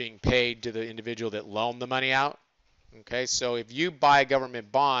interest being paid to the individual that loaned the money out. Okay, so if you buy a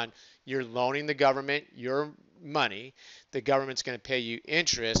government bond, you're loaning the government your money. The government's going to pay you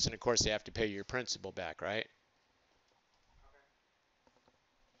interest, and of course, they have to pay you your principal back, right?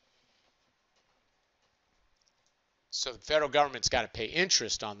 So the federal government's got to pay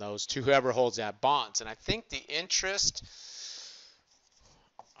interest on those to whoever holds that bonds. And I think the interest,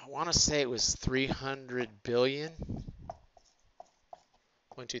 I want to say it was $300 billion.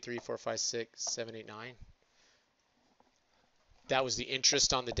 1, 2, 3, 4, 5, 6, 7, 8, 9. That was the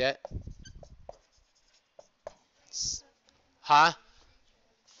interest on the debt? Huh?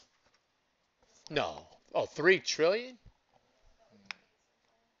 No. Oh, $3 trillion?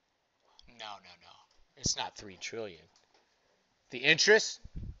 No. It's not $3 trillion. The interest?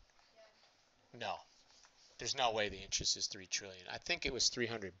 No. There's no way the interest is $3 trillion. I think it was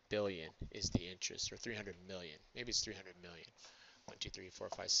 $300 billion is the interest, or $300 million. Maybe it's $300 million. 1, 2, 3, 4,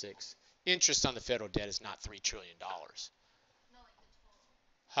 5, 6. Interest on the federal debt is not $3 trillion. No, like the total.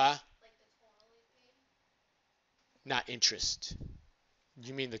 Huh? Like the total we paid? Not interest.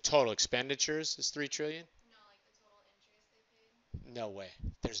 You mean the total expenditures is $3 trillion? No, like the total interest they paid? No way.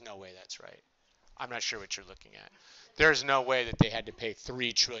 There's no way that's right. I'm not sure what you're looking at. There's no way that they had to pay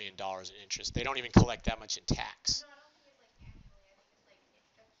 $3 trillion in interest. They don't even collect that much in tax. No, I don't think it's like annually. I think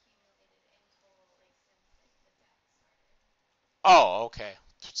it's like it accumulated in total like since like the debt started. Oh, okay.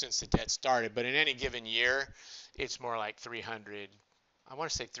 Since the debt started. But in any given year, it's more like 300, I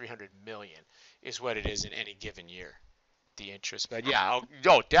want to say 300 million is what it is in any given year, the interest. But yeah,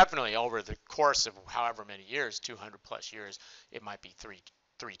 definitely over the course of however many years, 200 plus years, it might be 3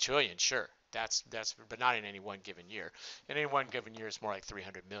 trillion, sure. but not in any one given year. In any one given year, it's more like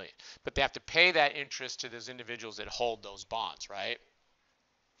 300 million. But they have to pay that interest to those individuals that hold those bonds, right?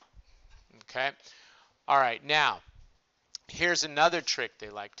 Okay. All right. Now, here's another trick they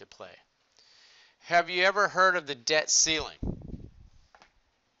like to play. Have you ever heard of the debt ceiling?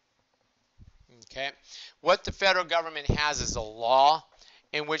 Okay. What the federal government has is a law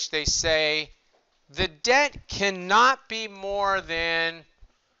in which they say the debt cannot be more than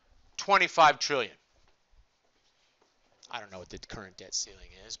 25 trillion. I don't know what the current debt ceiling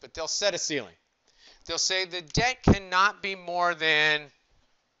is, but they'll set a ceiling. They'll say the debt cannot be more than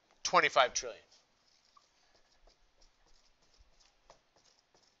 25 trillion.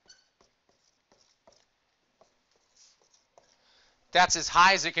 That's as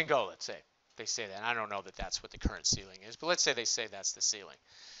high as it can go, let's say. They say that. I don't know that that's what the current ceiling is, but let's say they say that's the ceiling.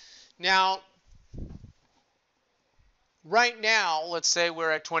 Now, right now, let's say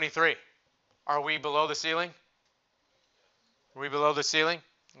we're at 23. Are we below the ceiling? Are we below the ceiling?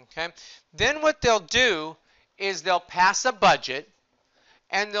 Okay. Then what they'll do is they'll pass a budget,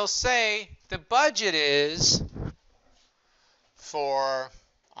 and they'll say the budget is for,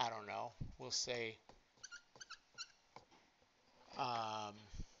 I don't know, we'll say,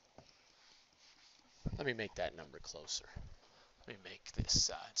 let me make that number closer. Let me make this,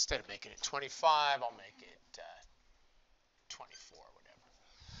 instead of making it 25, I'll make it 24,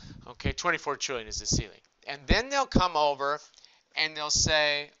 whatever. Okay, 24 trillion is the ceiling. And then they'll come over and they'll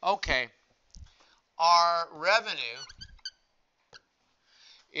say, okay, our revenue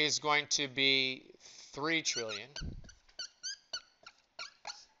is going to be 3 trillion.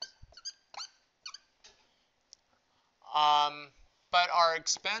 But our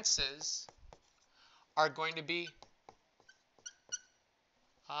expenses are going to be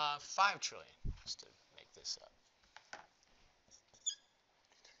 5 trillion, just to make this up.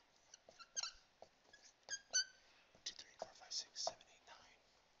 2, 3, 4, 5, 6, 7, 8, 9,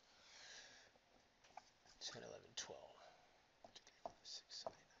 10, 11, 12. 1, 2, 3, 4, 5, 6,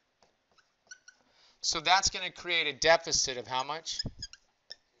 7, 8, 9. So that's going to create a deficit of how much?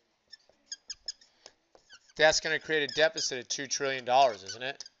 That's going to create a deficit of $2 trillion, isn't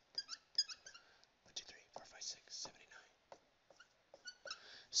it? 1, 2, 3, 4, 5, 6, 7, 8, 9.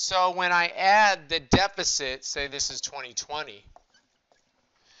 So when I add the deficit, say this is 2020,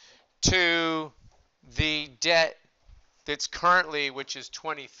 to the debt that's currently, which is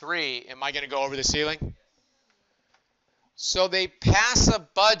 23, am I going to go over the ceiling? So they pass a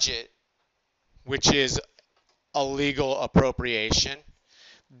budget, which is a legal appropriation,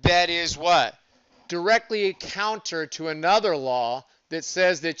 that is what? Directly counter to another law that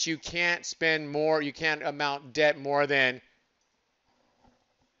says that you can't spend more, you can't amount debt more than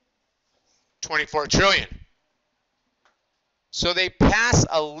 24 trillion. So they pass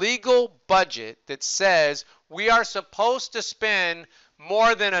a legal budget that says we are supposed to spend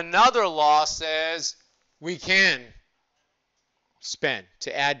more than another law says we can spend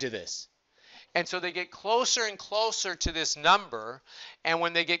to add to this. And so they get closer and closer to this number, and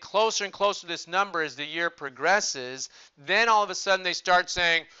when they get closer and closer to this number as the year progresses, then all of a sudden they start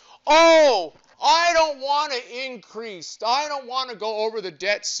saying, oh, I don't want to increase. I don't want to go over the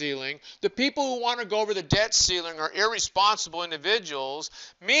debt ceiling. The people who want to go over the debt ceiling are irresponsible individuals.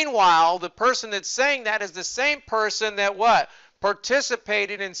 Meanwhile, the person that's saying that is the same person that what?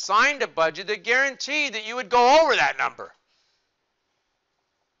 Participated and signed a budget that guaranteed that you would go over that number.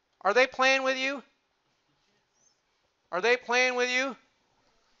 Are they playing with you? Are they playing with you?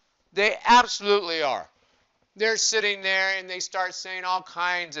 They absolutely are. They're sitting there and they start saying all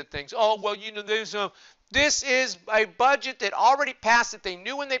kinds of things. Oh, well, you know, this is a budget that already passed it. They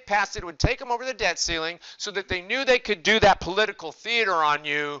knew when they passed it would take them over the debt ceiling so that they knew they could do that political theater on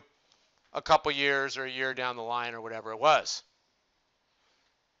you a couple years or a year down the line or whatever it was.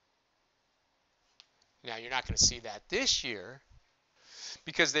 Now, you're not going to see that this year,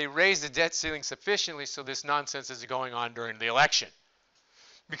 because they raised the debt ceiling sufficiently so this nonsense is going on during the election.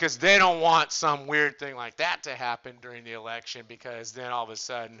 Because they don't want some weird thing like that to happen during the election, because then all of a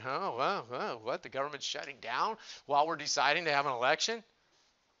sudden, oh, well, what, the government's shutting down while we're deciding to have an election?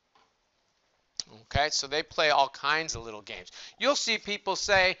 Okay, so they play all kinds of little games. You'll see people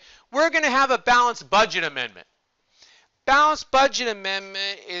say, we're going to have a balanced budget amendment. Balanced budget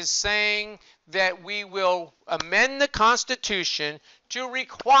amendment is saying that we will amend the Constitution to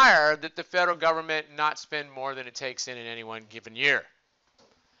require that the federal government not spend more than it takes in any one given year.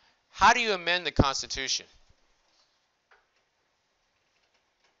 How do you amend the Constitution?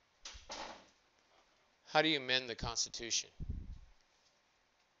 How do you amend the Constitution?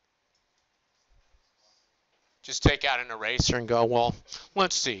 Just take out an eraser and go, well,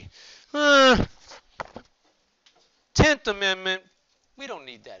 let's see. 10th Amendment, we don't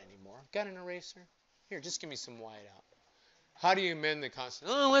need that anymore. Got an eraser? Here, just give me some white out. How do you amend the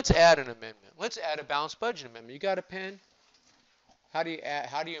Constitution? Oh, let's add an amendment. Let's add a balanced budget amendment. You got a pen? How do you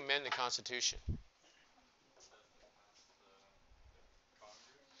amend the Constitution?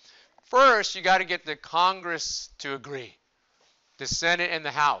 First, you got to get the Congress to agree. The Senate and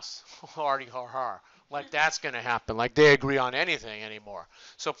the House. Hardy har har. Like that's going to happen. Like they agree on anything anymore.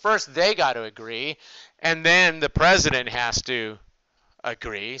 So first they got to agree, and then the president has to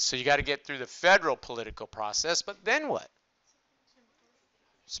agree. So you got to get through the federal political process. But then what?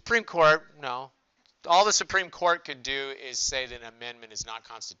 Supreme Court, no. All the Supreme Court could do is say that an amendment is not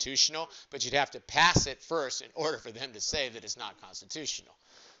constitutional, but you'd have to pass it first in order for them to say that it's not constitutional.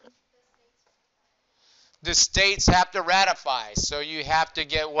 The states have to ratify. So you have to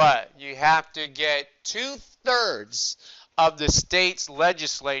get what? You have to get 2/3 of the states'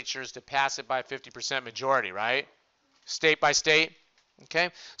 legislatures to pass it by 50% majority, right? State by state.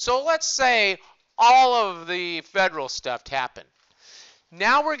 Okay? So let's say all of the federal stuff happened.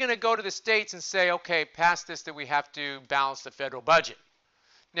 Now we're going to go to the states and say, okay, pass this that we have to balance the federal budget.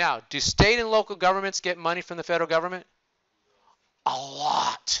 Now, do state and local governments get money from the federal government? A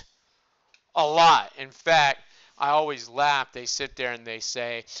lot. A lot. In fact, I always laugh. They sit there and they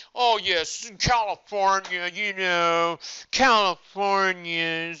say, oh, yes, California, California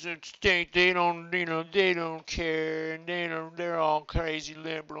is a state, they don't care, and they're all crazy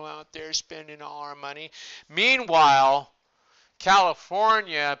liberal out there spending all our money. Meanwhile,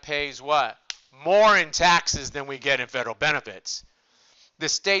 California pays what? More in taxes than we get in federal benefits. The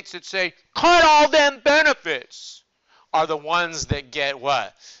states that say, cut all them benefits, are the ones that get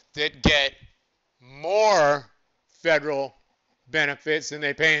what? That get more federal benefits than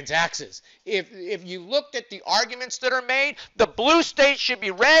they pay in taxes. If you looked at the arguments that are made, the blue state should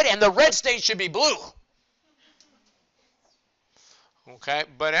be red and the red state should be blue. Okay,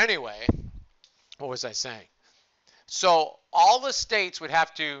 but anyway, what was I saying? So all the states would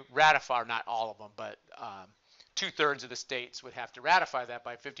have to ratify, or not all of them, but 2/3 of the states would have to ratify that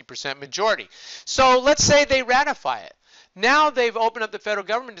by 50% majority. So let's say they ratify it. Now they've opened up the federal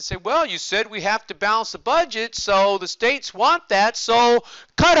government to say, well, you said we have to balance the budget, so the states want that, so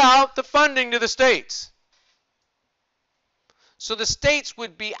cut out the funding to the states. So the states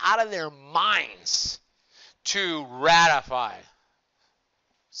would be out of their minds to ratify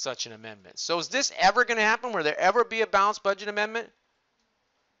such an amendment. So is this ever going to happen? Will there ever be a balanced budget amendment?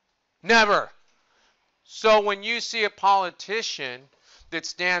 Never. So when you see a politician that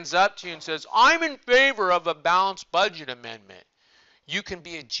stands up to you and says, I'm in favor of a balanced budget amendment, you can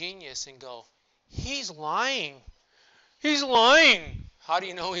be a genius and go, he's lying. He's lying. How do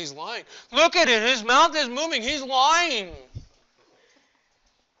you know he's lying? Look at it. His mouth is moving. He's lying.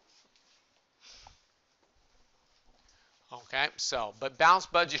 Okay, so, but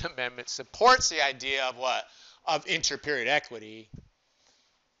balanced budget amendment supports the idea of what? Of inter-period equity,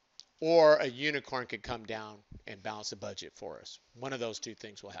 or a unicorn could come down and balance the budget for us. One of those two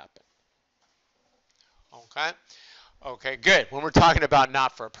things will happen. Okay? Okay, good. When we're talking about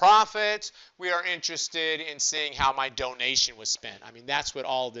not-for-profits, we are interested in seeing how my donation was spent. I mean, that's what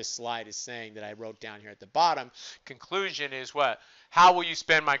all this slide is saying that I wrote down here at the bottom. Conclusion is what? How will you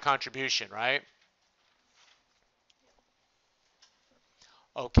spend my contribution, right?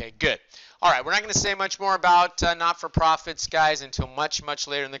 Okay, good. All right, we're not going to say much more about not-for-profits, guys, until much, much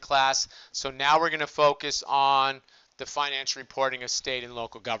later in the class. So now we're going to focus on the financial reporting of state and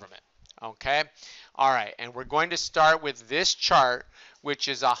local government. Okay? All right, and we're going to start with this chart, which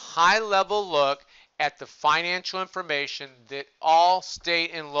is a high-level look at the financial information that all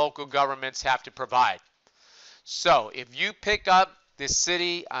state and local governments have to provide. So if you pick up the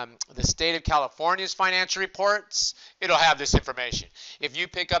state of California's financial reports, it'll have this information. If you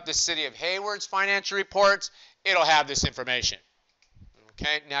pick up the city of Hayward's financial reports, it'll have this information.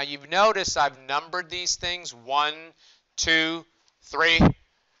 Okay, now you've noticed I've numbered these things 1, 2, 3.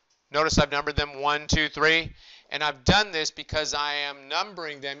 Notice I've numbered them 1, 2, 3. And I've done this because I am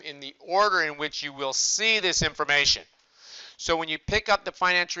numbering them in the order in which you will see this information. So when you pick up the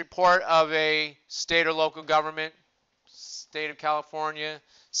financial report of a state or local government, State of California,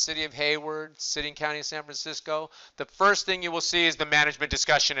 City of Hayward, City and County of San Francisco, the first thing you will see is the Management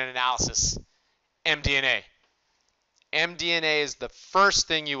Discussion and Analysis, MD&A. MD&A is the first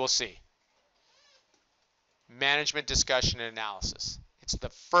thing you will see. Management Discussion and Analysis. It's the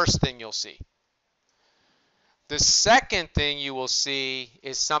first thing you'll see. The second thing you will see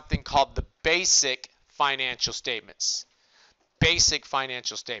is something called the Basic Financial Statements. basic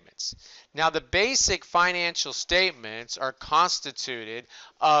financial statements. Now, the basic financial statements are constituted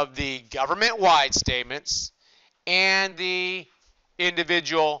of the government-wide statements and the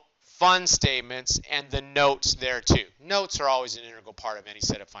individual fund statements and the notes thereto. Notes are always an integral part of any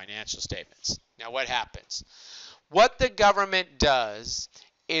set of financial statements. Now, what happens? What the government does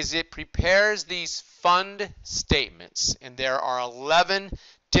is it prepares these fund statements, and there are 11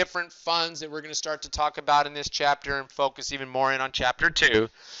 different funds that we're going to start to talk about in this chapter and focus even more in on chapter 2.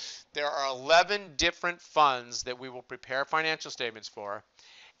 There are 11 different funds that we will prepare financial statements for,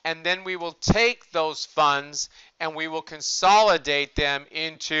 and then we will take those funds and we will consolidate them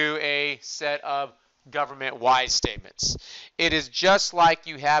into a set of government-wide statements. It is just like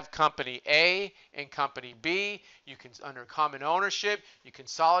you have Company A and Company B. You can, under common ownership, you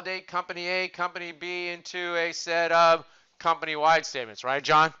consolidate Company A, Company B into a set of company-wide statements, right,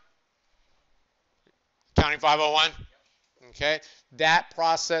 John? Accounting 501? Okay, that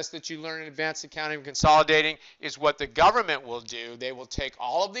process that you learn in advanced accounting and consolidating is what the government will do. They will take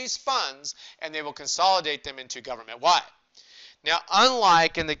all of these funds and they will consolidate them into government-wide. Now,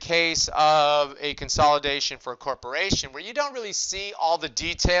 unlike in the case of a consolidation for a corporation where you don't really see all the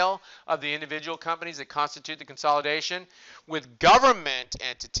detail of the individual companies that constitute the consolidation, with government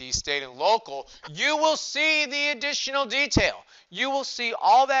entities, state and local, you will see the additional detail. You will see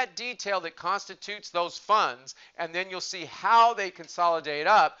all that detail that constitutes those funds, and then you'll see how they consolidate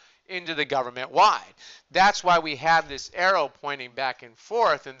up into the government-wide. That's why we have this arrow pointing back and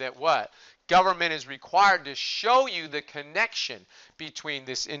forth, and that what? Government is required to show you the connection between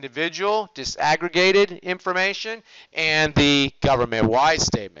this individual disaggregated information and the government-wide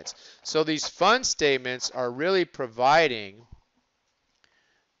statements. So these fund statements are really providing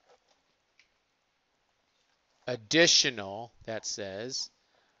additional, that says,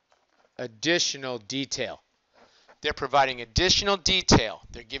 additional detail. They're providing additional detail.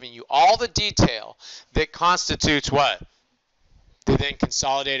 They're giving you all the detail that constitutes what? The then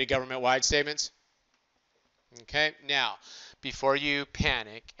consolidated government-wide statements. Okay, now, before you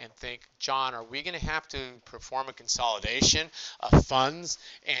panic and think, John, are we going to have to perform a consolidation of funds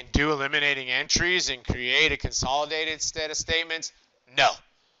and do eliminating entries and create a consolidated set of statements? No.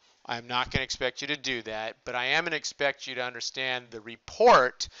 I'm not going to expect you to do that, but I am going to expect you to understand the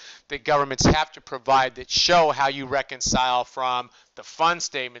report that governments have to provide that show how you reconcile from the fund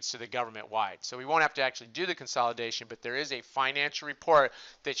statements to the government-wide. So we won't have to actually do the consolidation, but there is a financial report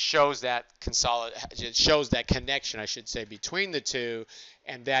that shows that connection, I should say, between the two,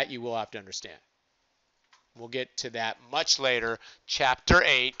 and that you will have to understand. We'll get to that much later, chapter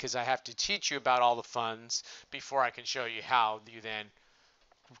 8, because I have to teach you about all the funds before I can show you how you then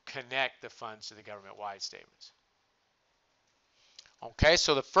connect the funds to the government-wide statements. Okay,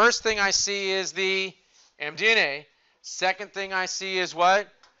 so the first thing I see is the MD&A. Second thing I see is what?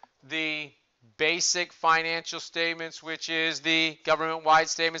 The basic financial statements, which is the government-wide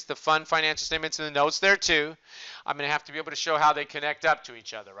statements, the fund financial statements, and the notes there too. I'm going to have to be able to show how they connect up to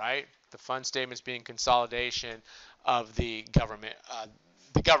each other, right? The fund statements being consolidation of the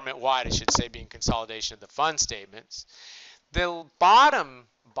government-wide, I should say, being consolidation of the fund statements. The bottom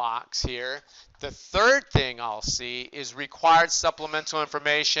box here, the third thing I'll see is required supplemental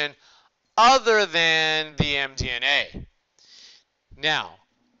information other than the MD&A. Now,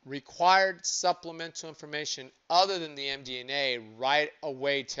 required supplemental information other than the MD&A right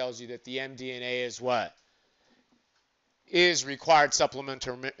away tells you that the MD&A is what? Is required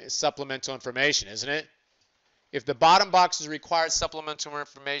supplemental information, isn't it? If the bottom box is required supplemental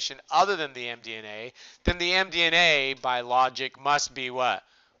information other than the MD&A, then the MD&A, by logic, must be what?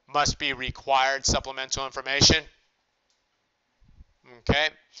 Must be required supplemental information. Okay?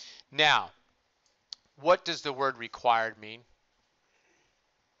 Now, what does the word required mean?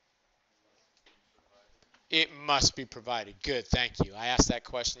 It must be provided. Good, thank you. I asked that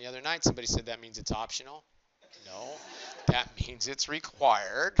question the other night. Somebody said that means it's optional. No, that means it's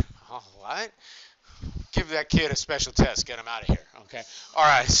required. All right. Give that kid a special test. Get him out of here. Okay. All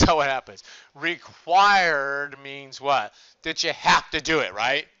right. So what happens? Required means what? That you have to do it,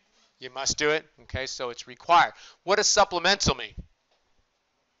 right? You must do it. Okay. So it's required. What does supplemental mean?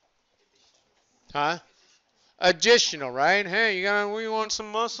 Huh? Additional, right? Hey, you want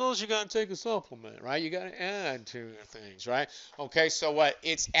some muscles? You got to take a supplement, right? You got to add to things, right? Okay. So what?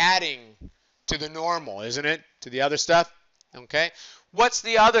 It's adding to the normal, isn't it? To the other stuff. Okay. What's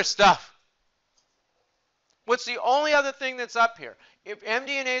the other stuff? What's the only other thing that's up here? If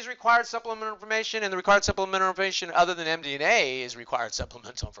MD&A is required supplemental information and the required supplemental information other than MD&A is required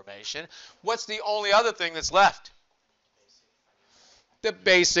supplemental information, what's the only other thing that's left? the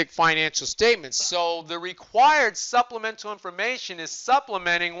basic financial statements. So the required supplemental information is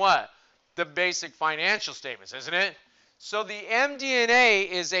supplementing what? The basic financial statements, isn't it? So the MD&A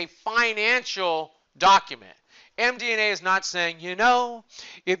is a financial document. MD&A is not saying, you know,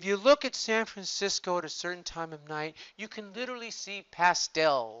 if you look at San Francisco at a certain time of night, you can literally see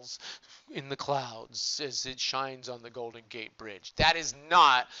pastels in the clouds as it shines on the Golden Gate Bridge. That is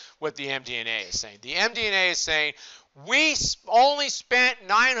not what the MD&A is saying. The MD&A is saying, we only spent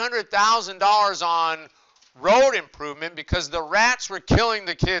 $900,000 on road improvement because the rats were killing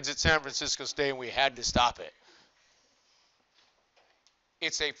the kids at San Francisco State and we had to stop it.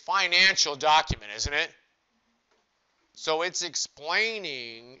 It's a financial document, isn't it? So it's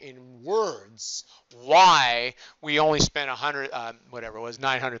explaining in words why we only spent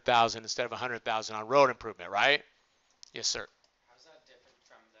 900,000 instead of 100,000 on road improvement, right? Yes, sir. How's that different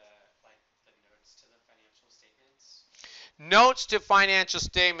from the notes to the financial statements? Notes to financial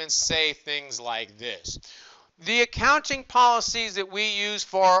statements say things like this. The accounting policies that we use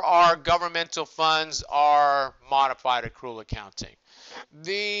for our governmental funds are modified accrual accounting.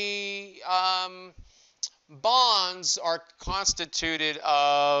 The bonds are constituted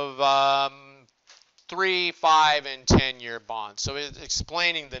of 3, 5, and 10-year bonds. So it's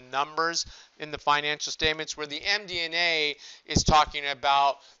explaining the numbers in the financial statements, where the MD&A is talking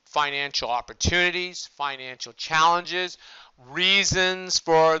about financial opportunities, financial challenges, reasons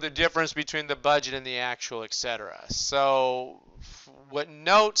for the difference between the budget and the actual, etc. So what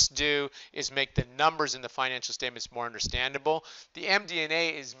notes do is make the numbers in the financial statements more understandable. The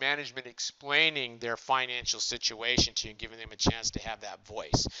MD&A is management explaining their financial situation to you and giving them a chance to have that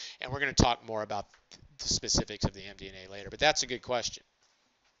voice. And we're going to talk more about the specifics of the MD&A later, but that's a good question.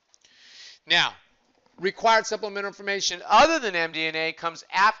 Now, required supplemental information other than MD&A comes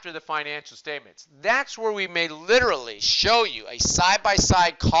after the financial statements. That's where we may literally show you a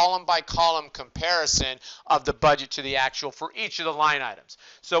side-by-side, column-by-column comparison of the budget to the actual for each of the line items.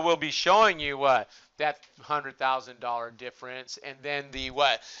 So we'll be showing you what that $100,000 difference, and then the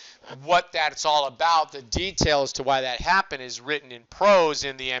what that's all about, the detail as to why that happened is written in prose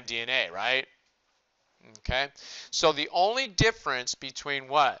in the MD&A, right? Okay? So the only difference between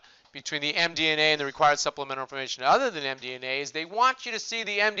what? Between the MD&A and the required supplemental information other than MD&A is they want you to see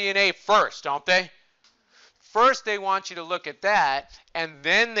the MD&A first, don't they? First they want you to look at that, and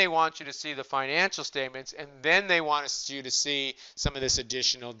then they want you to see the financial statements, and then they want you to see some of this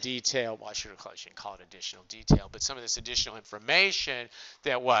additional detail. Well, I shouldn't call it additional detail, but some of this additional information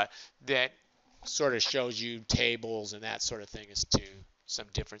that sort of shows you tables and that sort of thing as to some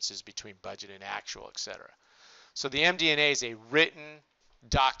differences between budget and actual, etc. So the MD&A is a written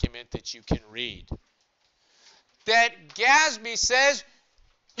document that you can read, that GASB says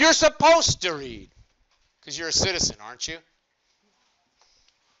you're supposed to read, because you're a citizen, aren't you?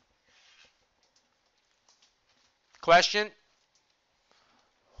 Question?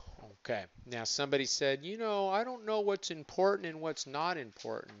 Okay. Now somebody said, you know, I don't know what's important and what's not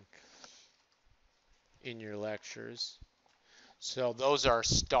important in your lectures. So those are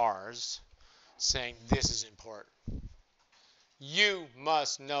stars saying this is important. You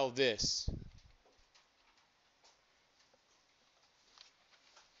must know this.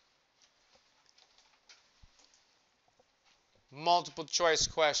 Multiple choice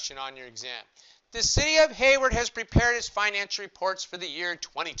question on your exam. The City of Hayward has prepared its financial reports for the year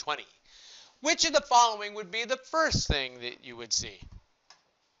 2020. Which of the following would be the first thing that you would see?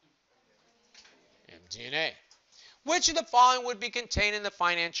 MD&A. Which of the following would be contained in the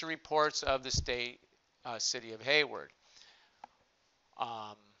financial reports of the City of Hayward?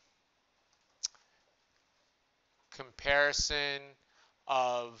 Comparison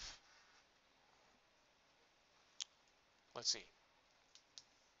of, let's see,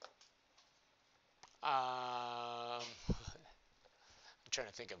 I'm trying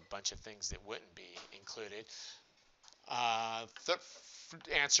to think of a bunch of things that wouldn't be included.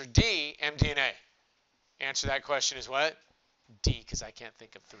 Answer D, MD&A. Answer that question is what? D, because I can't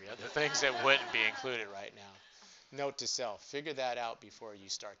think of 3 other things that wouldn't be included right now. Note to self, figure that out before you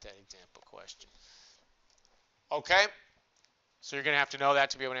start that example question. Okay? So you're going to have to know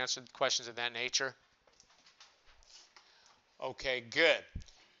that to be able to answer questions of that nature. Okay, good.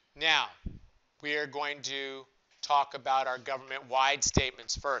 Now, we are going to talk about our government-wide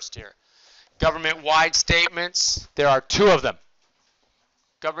statements first here. Government-wide statements, there are 2 of them.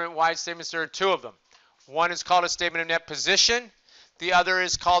 Government-wide statements, there are 2 of them. One is called a statement of net position. The other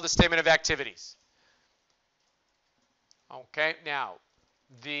is called a statement of activities. Okay, now,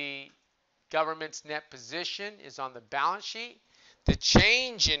 the government's net position is on the balance sheet. The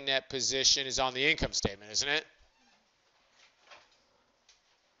change in net position is on the income statement, isn't it?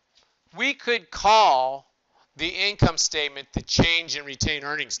 we could call the income statement the change in retained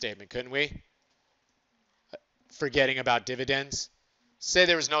earnings statement, couldn't we? Forgetting about dividends. Say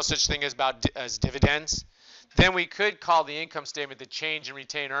there was no such thing as dividends. Then we could call the income statement the change in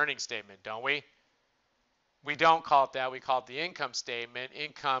retained earnings statement, don't we? We don't call it that. We call it the income statement.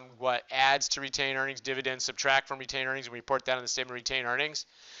 Income, what adds to retained earnings, dividends subtract from retained earnings, and we report that on the statement of retained earnings.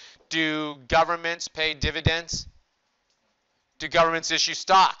 Do governments pay dividends? Do governments issue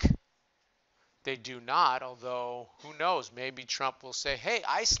stock? They do not, although who knows, maybe Trump will say, hey,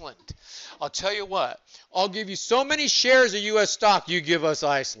 Iceland, I'll tell you what, I'll give you so many shares of U.S. stock, you give us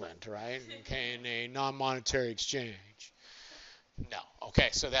Iceland, right? Okay, in a non-monetary exchange. No. Okay,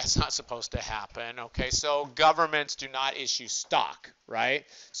 so that's not supposed to happen. Okay, so governments do not issue stock, right?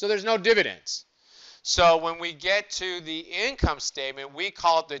 So there's no dividends. So when we get to the income statement, we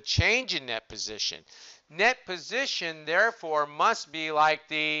call it the change in net position. Net position, therefore, must be like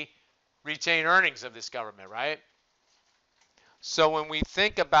the retained earnings of this government, right? So when we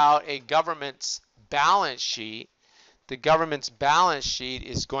think about a government's balance sheet, the government's balance sheet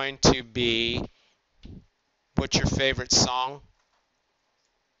is going to be, what's your favorite song?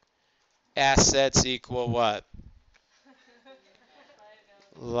 Assets equal what?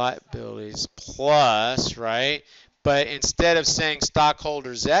 Liabilities plus, right? But instead of saying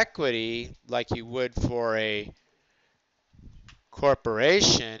stockholders' equity like you would for a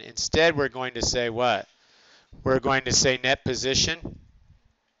corporation, instead we're going to say what? We're going to say net position.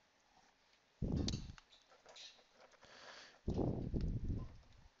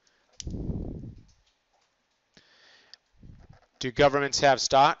 Do governments have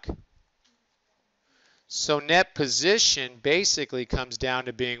stock? So net position basically comes down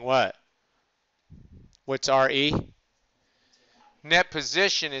to being what? What's RE? Net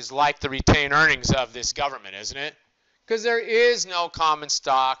position is like the retained earnings of this government, isn't it? Because there is no common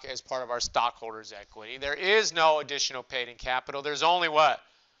stock as part of our stockholders' equity. There is no additional paid-in capital. There's only what?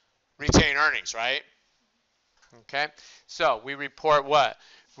 Retained earnings, right? Okay. So we report what?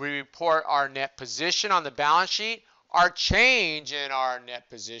 We report our net position on the balance sheet. Our change in our net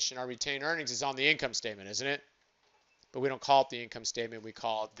position, our retained earnings, is on the income statement, isn't it? But we don't call it the income statement. We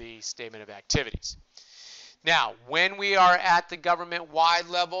call it the statement of activities. Now, when we are at the government-wide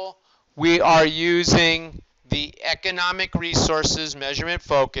level, we are using the economic resources measurement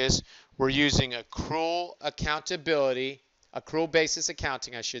focus. We're using accrual accountability, accrual basis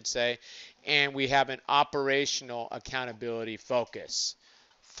accounting, I should say, and we have an operational accountability focus.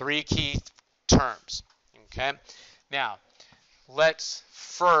 Three key terms, okay? Now, let's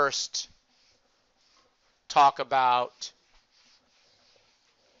first talk about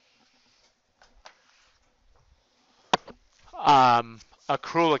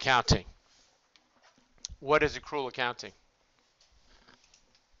accrual accounting. What is accrual accounting?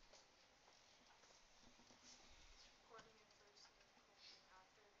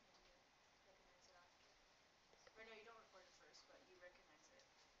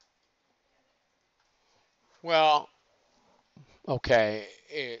 Well, okay.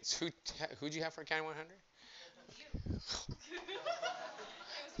 It's who'd you have for Accounting 100?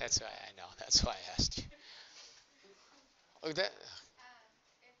 That's why I know. That's why I asked you. Oh, that.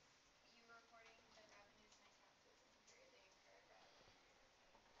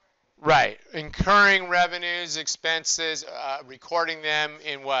 Right. Incurring revenues, expenses, recording them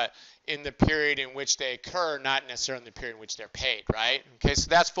in what? In the period in which they occur, not necessarily in the period in which they're paid, right? Okay, so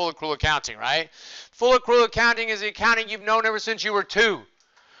that's full accrual accounting, right? Full accrual accounting is the accounting you've known ever since you were 2.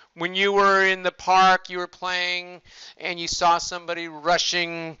 When you were in the park, you were playing, and you saw somebody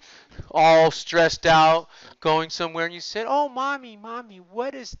rushing, all stressed out, going somewhere, and you said, oh, mommy,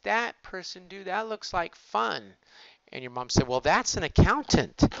 what does that person do? That looks like fun. And your mom said, well, that's an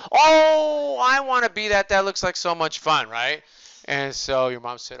accountant. Oh, I want to be that. That looks like so much fun, right? And so your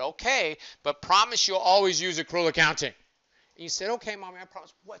mom said, okay, but promise you'll always use accrual accounting. And you said, okay, mommy, I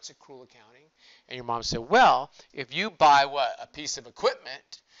promise. What's accrual accounting? And your mom said, well, if you buy what? A piece of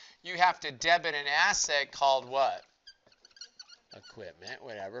equipment, you have to debit an asset called what? Equipment,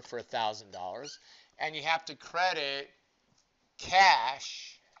 whatever, for $1,000. And you have to credit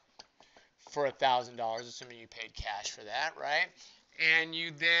cash for $1,000, assuming you paid cash for that, right? And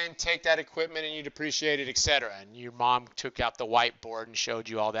you then take that equipment and you depreciate it, etc. And your mom took out the whiteboard and showed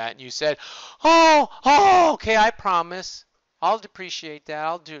you all that, and you said, oh, okay, I promise. I'll depreciate that.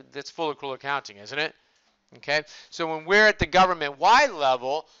 I'll do. That's full accrual accounting, isn't it? Okay. So when we're at the government-wide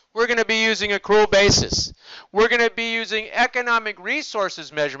level, we're going to be using accrual basis. We're going to be using economic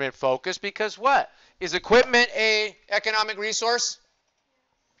resources measurement focus because what? Is equipment a economic resource?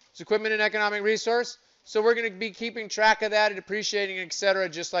 Is equipment an economic resource? So we're going to be keeping track of that, depreciating, etc.,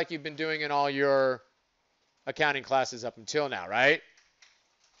 just like you've been doing in all your accounting classes up until now, right?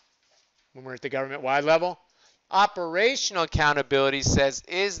 When we're at the government-wide level. Operational accountability says,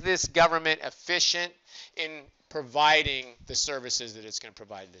 is this government efficient in providing the services that it's going to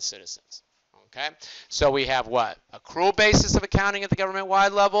provide to the citizens? Okay, so we have what? Accrual basis of accounting at the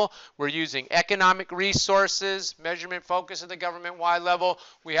government-wide level. We're using economic resources, measurement focus at the government-wide level.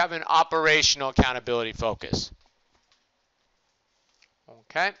 We have an operational accountability focus.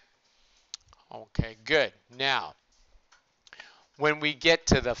 Okay? Okay, good. Now, when we get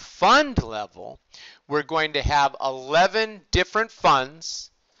to the fund level, we're going to have 11 different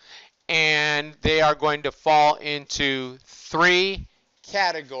funds, and they are going to fall into 3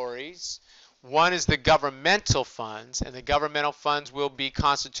 categories. One is the governmental funds, and the governmental funds will be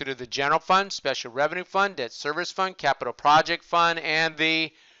constituted of the general fund, special revenue fund, debt service fund, capital project fund, and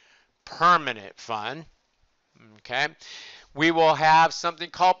the permanent fund. Okay. We will have something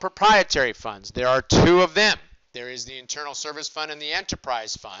called proprietary funds. There are 2 of them. There is the internal service fund and the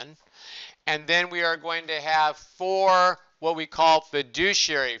enterprise fund. And then we are going to have 4 what we call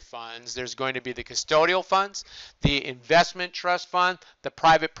fiduciary funds. There's going to be the custodial funds, the investment trust fund, the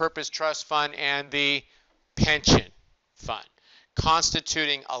private purpose trust fund, and the pension fund,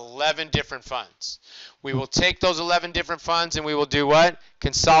 constituting 11 different funds. We will take those 11 different funds and we will do what?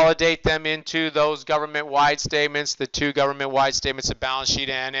 Consolidate them into those government-wide statements, the 2 government-wide statements, a balance sheet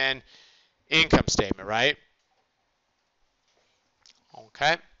and an income statement, right?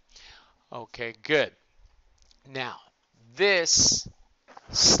 Okay. Okay, good. Now, this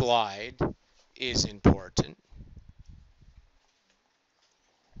slide is important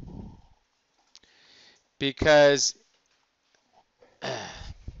because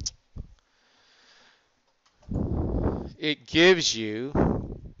it gives you,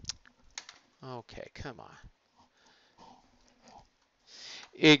 okay, come on.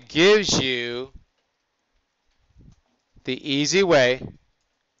 It gives you the easy way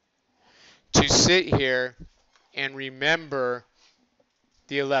to sit here and remember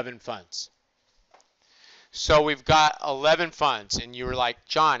the 11 funds. So we've got 11 funds, and you were like,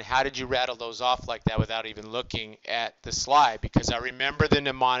 John, how did you rattle those off like that without even looking at the slide? Because I remember the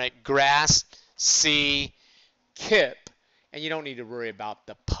mnemonic GRASP, C, KIP, and you don't need to worry about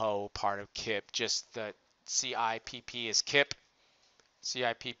the PO part of KIP, just the CIPP is KIP.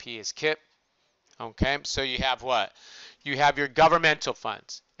 CIPP is KIP. Okay, so you have what? You have your governmental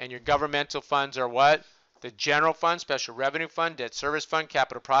funds, and your governmental funds are what? The general fund, special revenue fund, debt service fund,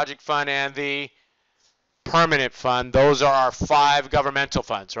 capital project fund, and the permanent fund. Those are our 5 governmental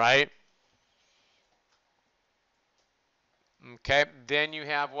funds, right? Okay, then you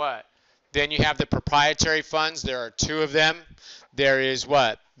have what? Then you have the proprietary funds. There are 2 of them. There is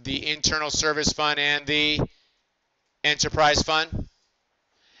what? The internal service fund and the enterprise fund.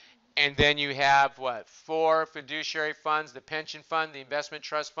 And then you have what? 4 fiduciary funds, the pension fund, the investment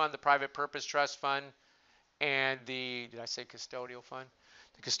trust fund, the private purpose trust fund, and the, did I say custodial fund?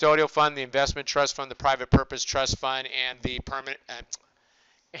 The custodial fund, the investment trust fund, the private purpose trust fund, and the permanent,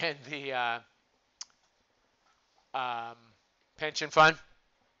 and the pension fund.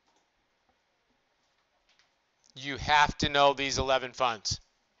 You have to know these 11 funds.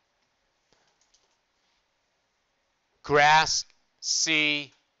 GRASP,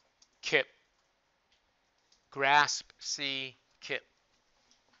 C, KIP. GRASP, C, KIP.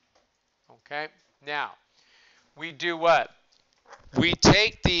 Okay? Now, we do what? We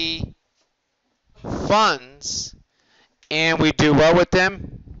take the funds and we do what with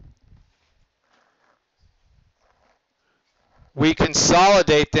them? We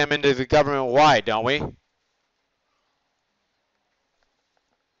consolidate them into the government-wide, don't we?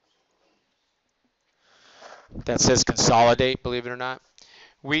 That says consolidate, believe it or not.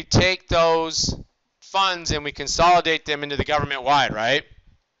 We take those funds and we consolidate them into the government-wide, right?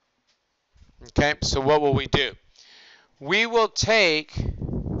 Okay, so what will we do? We will take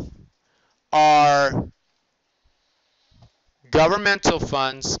our governmental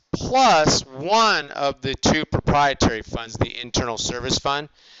funds plus one of the 2 proprietary funds, the internal service fund,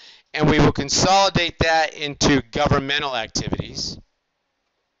 and we will consolidate that into governmental activities.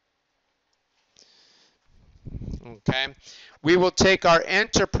 Okay, we will take our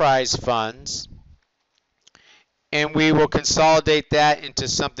enterprise funds and we will consolidate that into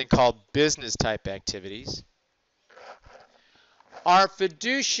something called business type activities. Our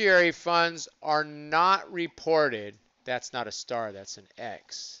fiduciary funds are not reported, that's not a star, that's an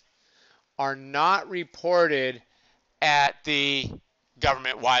X, are not reported at the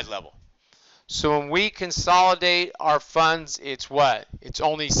government-wide level. So when we consolidate our funds, it's what? It's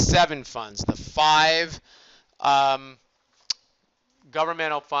only 7 funds. The 5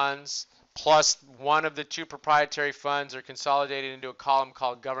 governmental funds plus one of the 2 proprietary funds are consolidated into a column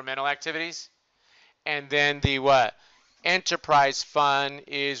called governmental activities. And then the what? Enterprise fund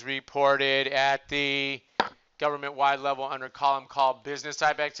is reported at the government-wide level under a column called business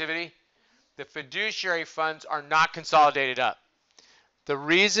type activity. The fiduciary funds are not consolidated up. The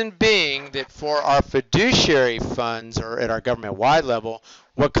reason being that for our fiduciary funds, or at our government-wide level,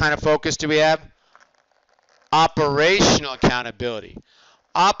 what kind of focus do we have? Operational accountability.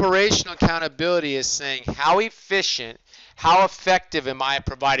 Operational accountability is saying how efficient, how effective am I at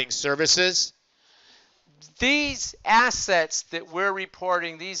providing services? These assets that we're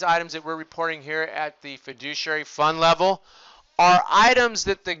reporting, these items that we're reporting here at the fiduciary fund level, are items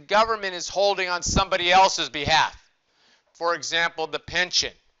that the government is holding on somebody else's behalf. For example, the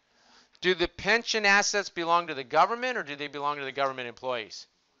pension. Do the pension assets belong to the government or do they belong to the government employees?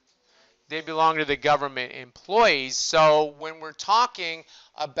 They belong to the government employees. So when we're talking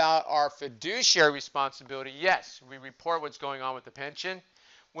about our fiduciary responsibility, yes, we report what's going on with the pension.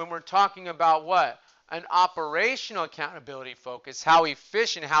 When we're talking about what? An operational accountability focus, how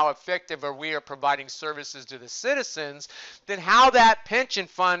efficient, how effective are we providing services to the citizens, then how that pension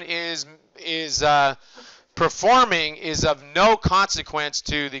fund is performing is of no consequence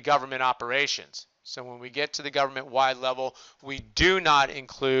to the government operations. So when we get to the government-wide level, we do not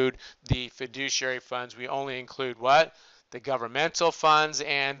include the fiduciary funds. We only include what? The governmental funds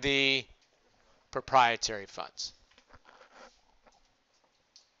and the proprietary funds.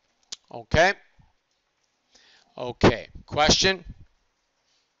 Okay? Okay. Question?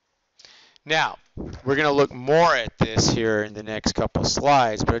 Now, we're going to look more at this here in the next couple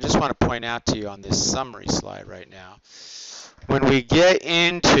slides, but I just want to point out to you on this summary slide right now. When we get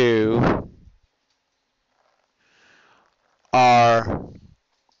into our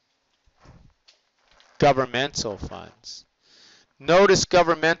governmental funds, notice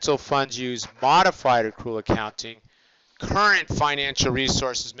governmental funds use modified accrual accounting, current financial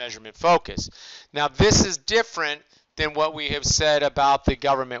resources measurement focus. Now, this is different than what we have said about the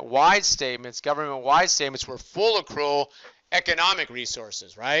government-wide statements. Government-wide statements were full accrual economic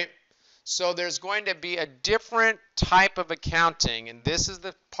resources, right? So there's going to be a different type of accounting, and this is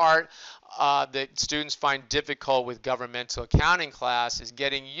the part that students find difficult with governmental accounting class, is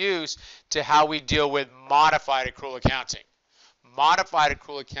getting used to how we deal with modified accrual accounting. Modified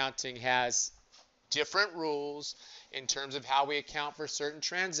accrual accounting has different rules in terms of how we account for certain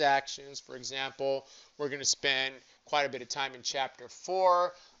transactions. For example, we're going to spend quite a bit of time in Chapter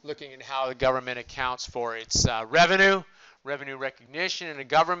 4 looking at how the government accounts for its revenue. Revenue recognition in a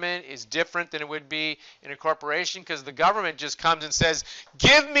government is different than it would be in a corporation because the government just comes and says,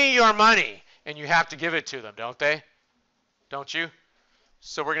 give me your money, and you have to give it to them, don't they? Don't you?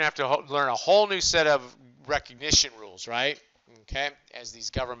 So we're going to have to learn a whole new set of recognition rules, right? Okay, as these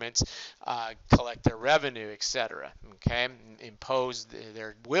governments collect their revenue, etc. Okay, impose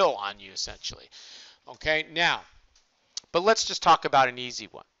their will on you, essentially. Okay, now, but let's just talk about an easy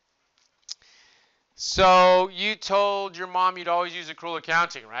one. So you told your mom you'd always use accrual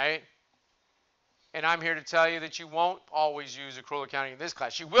accounting, right? And I'm here to tell you that you won't always use accrual accounting in this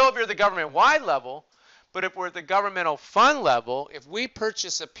class. You will if you're at the government-wide level, but if we're at the governmental fund level, if we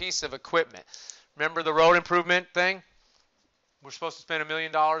purchase a piece of equipment, remember the road improvement thing? We're supposed to spend $1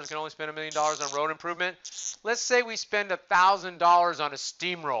 million, can only spend $1 million on road improvement. Let's say we spend $1,000 on a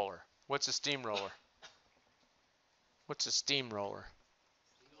steamroller. What's a steamroller? What's a steamroller?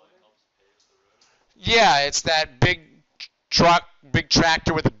 Yeah, it's that big truck, big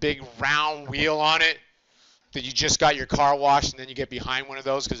tractor with a big round wheel on it that you just got your car washed and then you get behind one of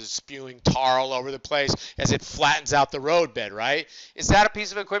those because it's spewing tar all over the place as it flattens out the road bed, right? Is that a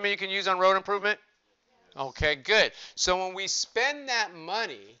piece of equipment you can use on road improvement? Okay, good. So when we spend that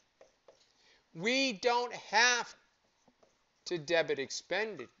money, we don't have to debit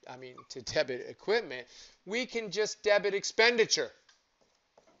equipment. We can just debit expenditure.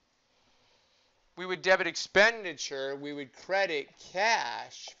 We would debit expenditure, we would credit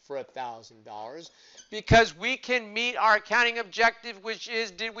cash for $1,000 because we can meet our accounting objective, which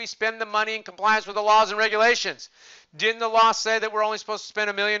is, did we spend the money in compliance with the laws and regulations? Didn't the law say that we're only supposed to spend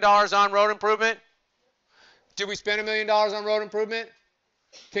 $1 million on road improvement? Did we spend $1 million on road improvement?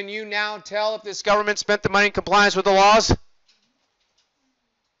 Can you now tell if this government spent the money in compliance with the laws?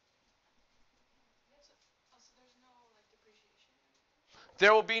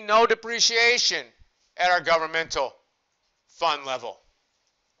 There will be no depreciation at our governmental fund level.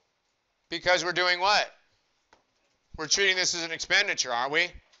 Because we're doing what? We're treating this as an expenditure, aren't we?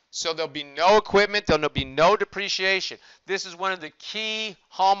 So there'll be no equipment, there'll be no depreciation. This is one of the key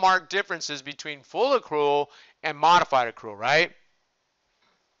hallmark differences between full accrual and modified accrual, right?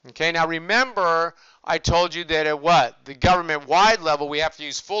 Okay, now remember I told you that at what? The government-wide level we have to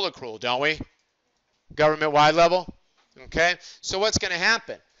use full accrual, don't we? Government-wide level? Okay, so what's going to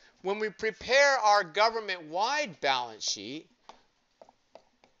happen? When we prepare our government-wide balance sheet,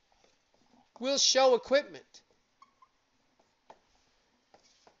 we'll show equipment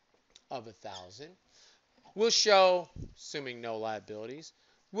of 1,000. We'll show, assuming no liabilities,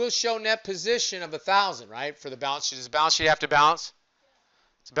 we'll show net position of 1,000, right? For the balance sheet. Does the balance sheet have to balance?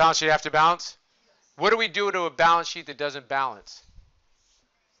 Does the balance sheet have to balance? What do we do to a balance sheet that doesn't balance?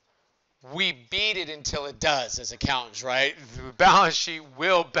 We beat it until it does as accountants, right? The balance sheet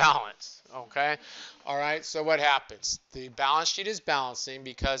will balance, okay? All right, so what happens? The balance sheet is balancing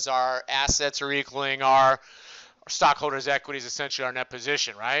because our assets are equaling our stockholders' equity is essentially our net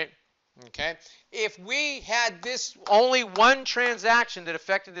position, right? Okay? If we had this only one transaction that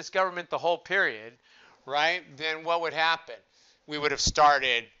affected this government the whole period, right, then what would happen? We would have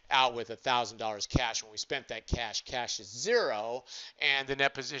started out with $1,000 cash. When we spent that cash, cash is 0, and the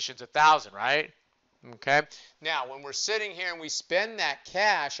net position's 1,000, right? Okay. Now, when we're sitting here and we spend that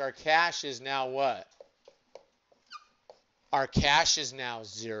cash, our cash is now what? Our cash is now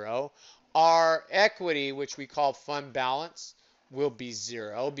 0. Our equity, which we call fund balance, will be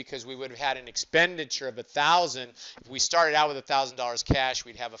 0 because we would have had an expenditure of 1,000. If we started out with $1,000 cash,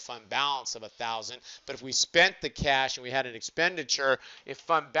 we'd have a fund balance of 1,000. But if we spent the cash and we had an expenditure, if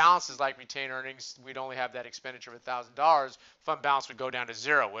fund balance is like retained earnings, we'd only have that expenditure of $1,000. Fund balance would go down to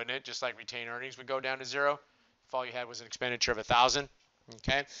 0, wouldn't it? Just like retained earnings would go down to 0 if all you had was an expenditure of 1,000.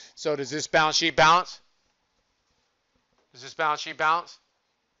 Okay. So does this balance sheet balance? Does this balance sheet balance?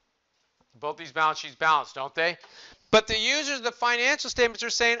 Both these balance sheets balance, don't they? But the users of the financial statements are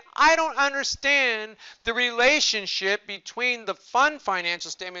saying, I don't understand the relationship between the fund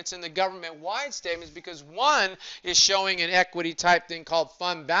financial statements and the government-wide statements because one is showing an equity type thing called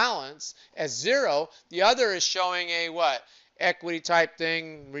fund balance as 0. The other is showing a what? Equity type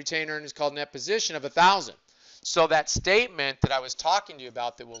thing, retained earnings called net position of 1,000. So that statement that I was talking to you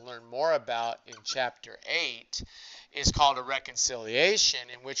about that we'll learn more about in Chapter 8 is called a reconciliation,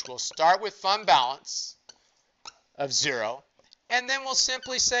 in which we'll start with fund balance of 0, and then we'll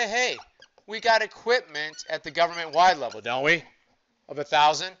simply say, hey, we got equipment at the government-wide level, don't we, of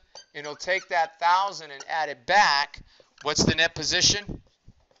 1,000, and it'll take that 1,000 and add it back. What's the net position?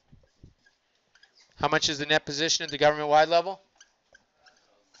 How much is the net position at the government-wide level?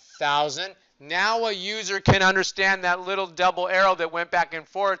 1,000. Now a user can understand that little double arrow that went back and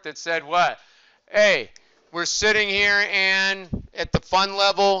forth that said what? Hey, we're sitting here and at the fund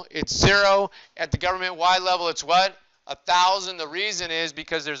level, it's 0. At the government-wide level, it's what? 1,000. The reason is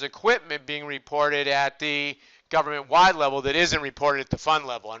because there's equipment being reported at the government-wide level that isn't reported at the fund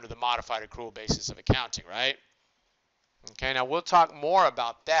level under the modified accrual basis of accounting, right? Okay, now we'll talk more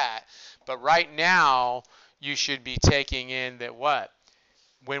about that, but right now you should be taking in that what?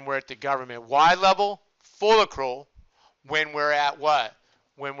 When we're at the government-wide level, full accrual. When we're at what?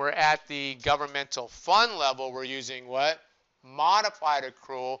 When we're at the governmental fund level, we're using what? Modified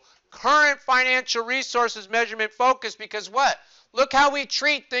accrual. Current financial resources measurement focus because what? Look how we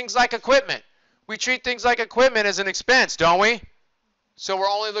treat things like equipment. We treat things like equipment as an expense, don't we? So we're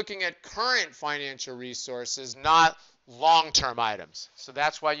only looking at current financial resources, not long-term items. So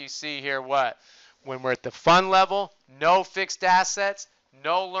that's why you see here what? When we're at the fund level, no fixed assets,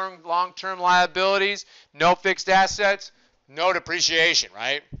 no long-term liabilities, no fixed assets, no depreciation,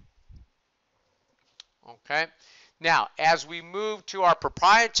 right? Okay. Now, as we move to our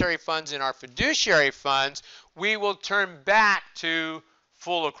proprietary funds and our fiduciary funds, we will turn back to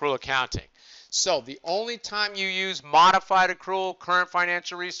full accrual accounting. So the only time you use modified accrual, current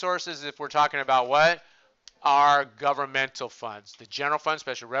financial resources, is if we're talking about what? Our governmental funds. The general fund,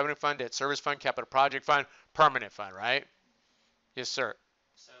 special revenue fund, debt service fund, capital project fund, permanent fund, right? Yes, sir.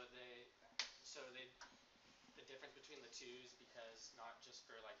 The difference between the two is because not just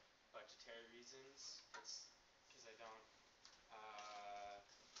for like budgetary reasons, it's because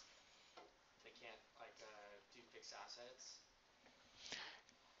they can't like do fixed assets.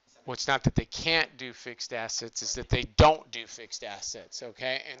 Well, it's not that they can't do fixed assets, it's that they don't do fixed assets,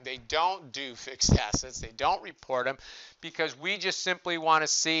 okay? And they don't do fixed assets, they don't report them because we just simply want to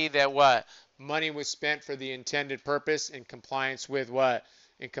see that what? Money was spent for the intended purpose in compliance with what?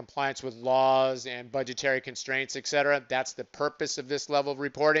 In compliance with laws and budgetary constraints, etc. That's the purpose of this level of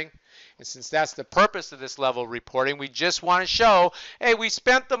reporting. And since that's the purpose of this level of reporting, we just want to show, hey, we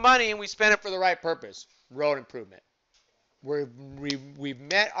spent the money and we spent it for the right purpose. Road improvement. We've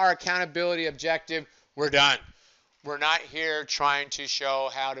met our accountability objective. We're done. We're not here trying to show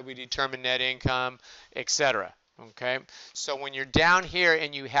how do we determine net income, etc. Okay? So when you're down here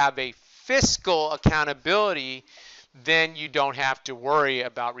and you have a fiscal accountability, then you don't have to worry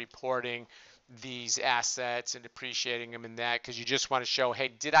about reporting these assets and depreciating them and that, because you just want to show, hey,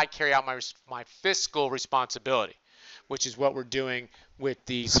 did I carry out my fiscal responsibility, which is what we're doing with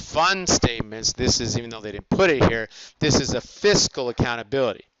these fund statements. This is, even though they didn't put it here, this is a fiscal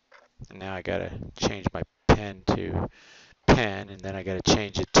accountability. And now I got to change my pen to pen, and then I got to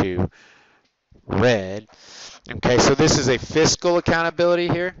change it to red. Okay, so this is a fiscal accountability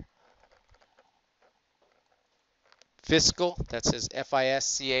here. Fiscal, that says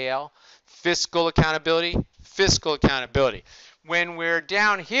F-I-S-C-A-L. Fiscal accountability, fiscal accountability. When we're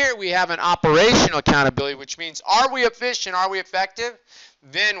down here, we have an operational accountability, which means, are we efficient? Are we effective?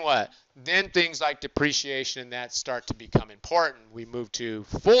 Then what? Then things like depreciation and that start to become important. We move to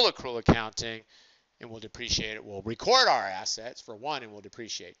full accrual accounting, and we'll depreciate it. We'll record our assets, for one, and we'll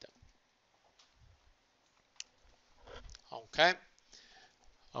depreciate them. Okay?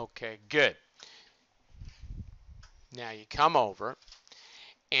 Okay, good. Now you come over,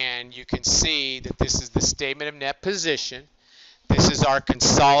 and you can see that this is the statement of net position. This is our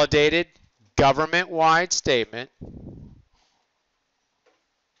consolidated government-wide statement.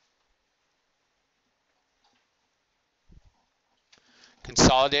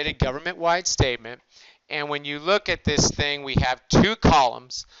 Consolidated government-wide statement. And when you look at this thing, we have two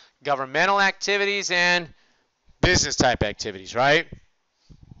columns, governmental activities and business type activities, right?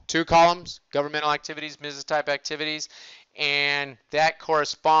 Two columns, governmental activities, business type activities. And that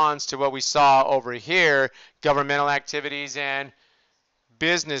corresponds to what we saw over here, governmental activities and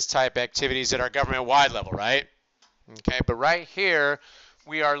business type activities at our government-wide level, right? Okay, but right here,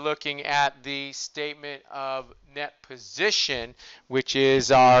 we are looking at the statement of net position, which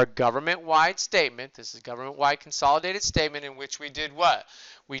is our government-wide statement. This is government-wide consolidated statement in which we did what?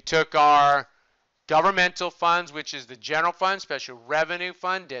 We took our governmental funds, which is the general fund, special revenue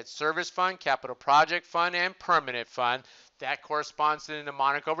fund, debt service fund, capital project fund, and permanent fund. That corresponds to the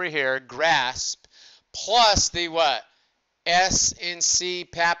mnemonic over here, GRASP, plus the what? S&C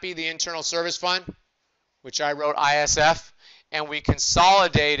PAPI, the internal service fund, which I wrote ISF, and we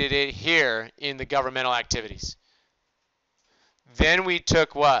consolidated it here in the governmental activities. Then we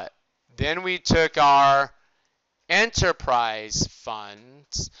took what? Then we took our enterprise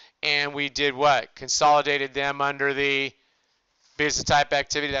funds, and we did what? Consolidated them under the business type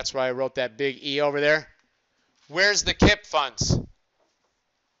activity. That's why I wrote that big E over there. Where's the KIP funds?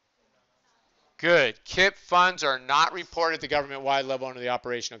 Good. KIP funds are not reported at the government-wide level under the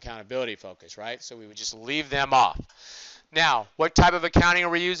operational accountability focus, right? So we would just leave them off. Now, what type of accounting are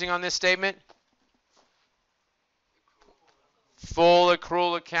we using on this statement? Full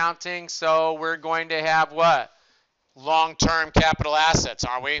accrual accounting. So we're going to have what? Long-term capital assets,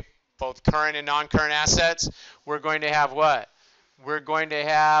 aren't we? Both current and non-current assets. We're going to have what? We're going to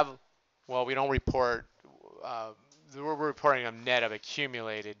have, well, we don't report, we're reporting a net of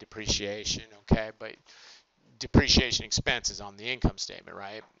accumulated depreciation, okay? But depreciation expenses on the income statement,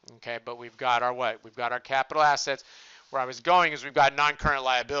 right? Okay, but we've got our what? We've got our capital assets. Where I was going is we've got non-current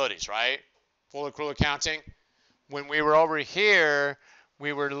liabilities, right? Full accrual accounting. When we were over here,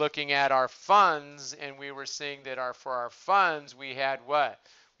 we were looking at our funds, and we were seeing that for our funds, we had what?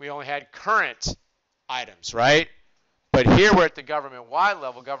 We only had current items, right? But here we're at the government-wide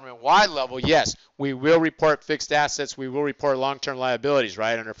level. Government-wide level, yes, we will report fixed assets. We will report long-term liabilities,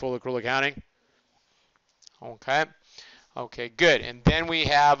 right, under full accrual accounting? Okay. Okay, good. And then we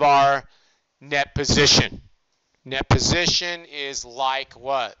have our net position. Net position is like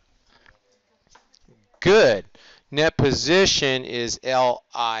what? Good. Net position is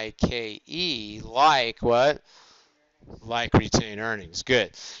L-I-K-E, like what? Like retained earnings.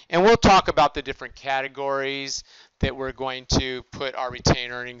 Good. And we'll talk about the different categories that we're going to put our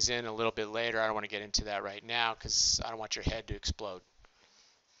retained earnings in a little bit later. I don't want to get into that right now because I don't want your head to explode.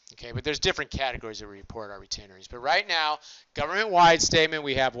 Okay, but there's different categories that we report our retained earnings. But right now, government-wide statement,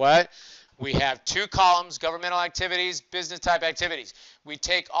 we have what? We have two columns, governmental activities, business type activities. We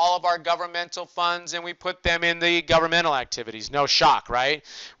take all of our governmental funds and we put them in the governmental activities. No shock, right?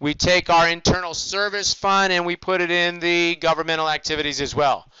 We take our internal service fund and we put it in the governmental activities as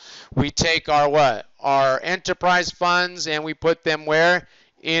well. We take our what? Our enterprise funds and we put them where?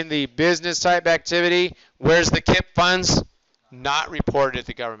 In the business type activity. Where's the KIP funds? Not reported at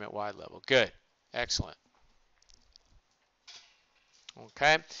the government-wide level. Good. Excellent.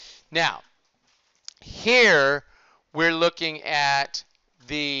 Okay. Now, here we're looking at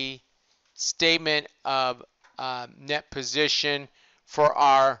the statement of net position for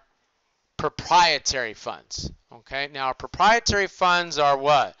our proprietary funds. Okay, now our proprietary funds are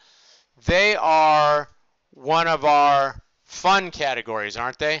what? They are one of our fund categories,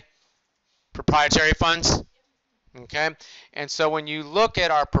 aren't they? Proprietary funds? Okay, and so when you look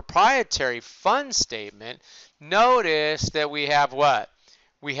at our proprietary fund statement, notice that we have what?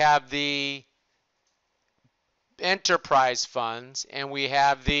 We have the enterprise funds and we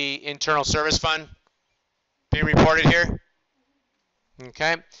have the internal service fund being reported here.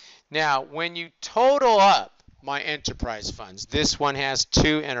 Okay, now when you total up my enterprise funds, this one has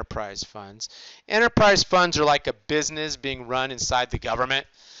 2 enterprise funds. Enterprise funds are like a business being run inside the government.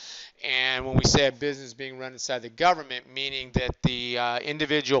 And when we say a business being run inside the government, meaning that the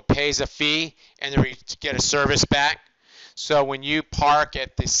individual pays a fee and they get a service back. So when you park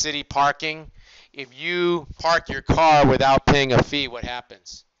at the city parking, if you park your car without paying a fee, what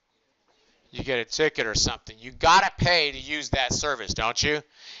happens? You get a ticket or something. You got to pay to use that service, don't you?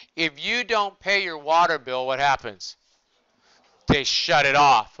 If you don't pay your water bill, what happens? They shut it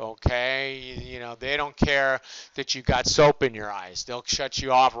off, okay? You know, they don't care that you got soap in your eyes. They'll shut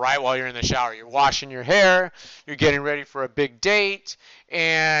you off right while you're in the shower. You're washing your hair, you're getting ready for a big date,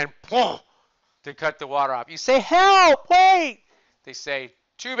 and boom, they cut the water off. You say, help, wait. They say,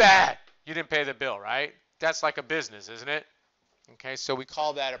 too bad, you didn't pay the bill, right? That's like a business, isn't it? Okay, so we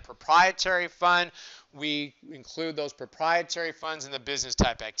call that a proprietary fund. We include those proprietary funds in the business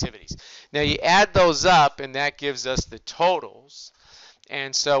type activities. Now you add those up and that gives us the totals.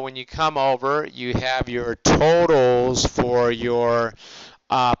 And so when you come over, you have your totals for your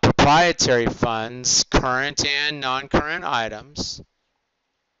proprietary funds, current and non-current items.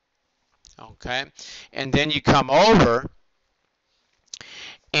 Okay, and then you come over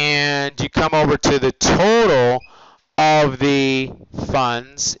to the total of the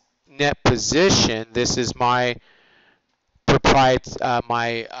funds net position. This is my enterprise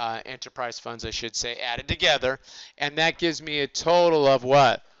funds, I should say, added together, and that gives me a total of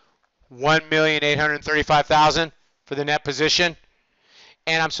what? 1,835,000 for the net position.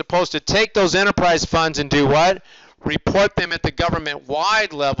 And I'm supposed to take those enterprise funds and do what? Report them at the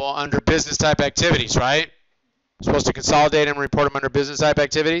government-wide level under business type activities, right? I'm supposed to consolidate them and report them under business type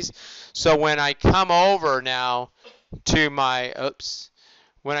activities. So when I come over now to my,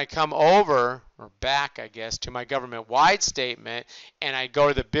 when I come over, or back, I guess, to my government-wide statement, and I go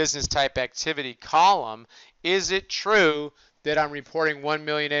to the business type activity column, is it true that I'm reporting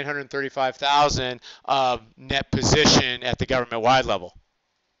 1,835,000 of net position at the government-wide level?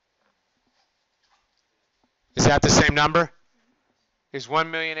 Is that the same number? Is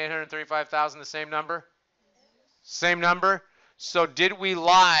 1,835,000 the same number? Same number? So did we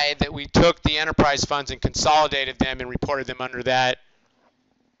lie that we took the enterprise funds and consolidated them and reported them under that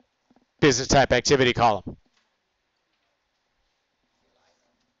business type activity column?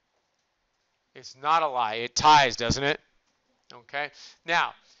 It's not a lie. It ties, doesn't it? Okay.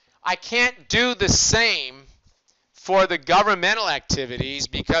 Now, I can't do the same for the governmental activities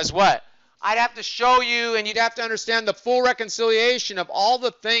because what? I'd have to show you, and you'd have to understand the full reconciliation of all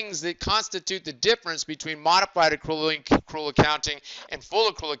the things that constitute the difference between modified accrual accounting and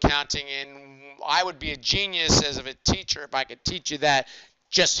full accrual accounting, and I would be a genius as a teacher if I could teach you that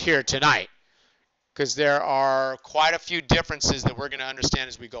just here tonight, because there are quite a few differences that we're going to understand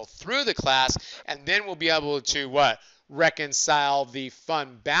as we go through the class, and then we'll be able to what? Reconcile the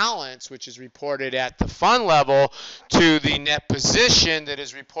fund balance, which is reported at the fund level, to the net position that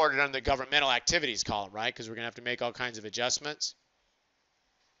is reported on the governmental activities column, right? Because we're going to have to make all kinds of adjustments.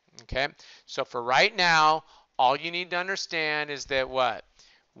 Okay, so for right now, all you need to understand is that what?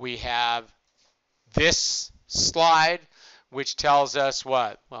 We have this slide, which tells us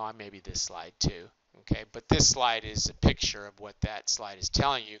what? Well, maybe this slide too. Okay, but this slide is a picture of what that slide is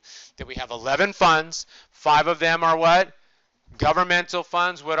telling you, that we have 11 funds. 5 of them are what? Governmental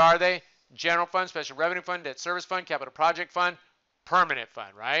funds. What are they? General fund, special revenue fund, debt service fund, capital project fund, permanent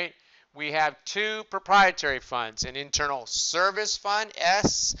fund, right? We have 2 proprietary funds, an internal service fund,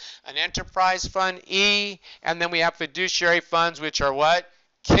 S, an enterprise fund, E, and then we have fiduciary funds, which are what?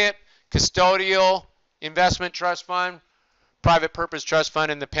 KIP, custodial investment trust fund, private purpose trust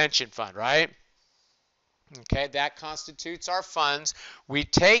fund, and the pension fund, right? Okay, that constitutes our funds. We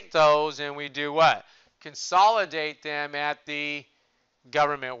take those and we do what? Consolidate them at the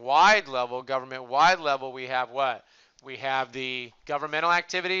government-wide level. Government-wide level, we have what? We have the governmental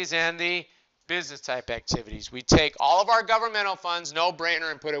activities and the business type activities. We take all of our governmental funds, no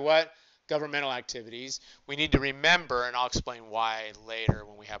brainer, and put it what? governmental activities, we need to remember, and I'll explain why later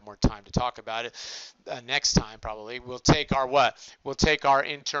when we have more time to talk about it, next time probably, we'll take our what? We'll take our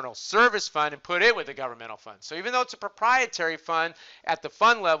internal service fund and put it with the governmental fund. So even though it's a proprietary fund at the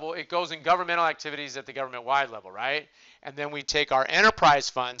fund level, it goes in governmental activities at the government-wide level, right? And then we take our enterprise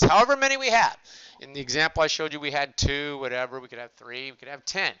funds, however many we have. In the example I showed you, we had 2, whatever. We could have 3, we could have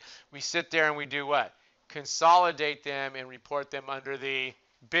 10. We sit there and we do what? Consolidate them and report them under the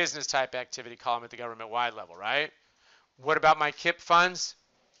business type activity column at the government-wide level, right? What about my KIP funds?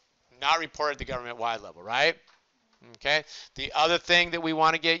 Not reported at the government-wide level, right? Okay. The other thing that we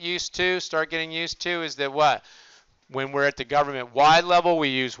want to get used to, start getting used to, is that what? When we're at the government-wide level, we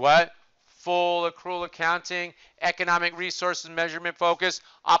use what? Full accrual accounting, economic resources measurement focus,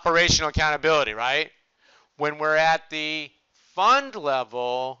 operational accountability, right? When we're at the fund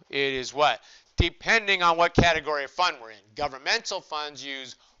level, it is what? Depending on what category of fund we're in. Governmental funds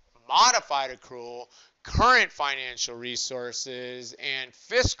use modified accrual, current financial resources, and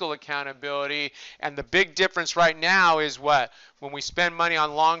fiscal accountability. And the big difference right now is what? When we spend money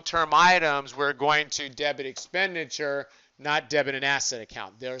on long-term items, we're going to debit expenditure, not debit an asset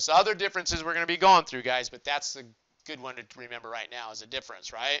account. There's other differences we're going to be going through, guys, but that's the good one to remember right now is a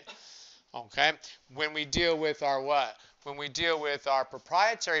difference, right? Okay. When we deal with our what? When we deal with our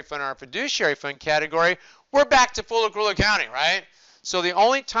proprietary fund, our fiduciary fund category, we're back to full accrual accounting, right? So the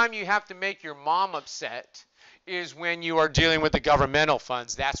only time you have to make your mom upset is when you are dealing with the governmental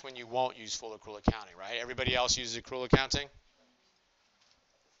funds. That's when you won't use full accrual accounting, right? Everybody else uses accrual accounting?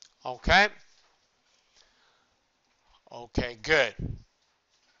 Okay. Okay, good.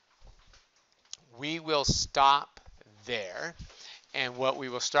 We will stop there. And what we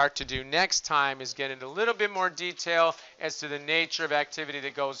will start to do next time is get into a little bit more detail as to the nature of activity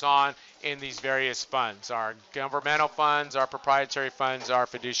that goes on in these various funds, our governmental funds, our proprietary funds, our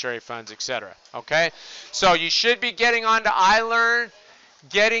fiduciary funds, etc. Okay? So you should be getting on to iLearn,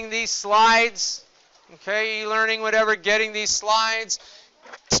 getting these slides, okay, e-learning, whatever, getting these slides,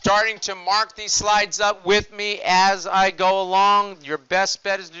 starting to mark these slides up with me as I go along. Your best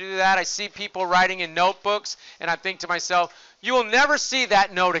bet is to do that. I see people writing in notebooks, and I think to myself, you will never see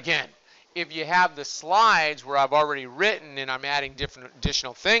that note again. If you have the slides where I've already written and I'm adding different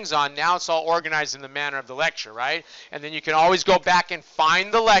additional things on, now it's all organized in the manner of the lecture, right? And then you can always go back and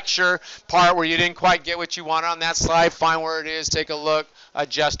find the lecture part where you didn't quite get what you wanted on that slide, find where it is, take a look,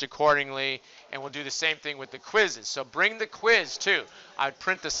 adjust accordingly, and we'll do the same thing with the quizzes. So bring the quiz too. I'd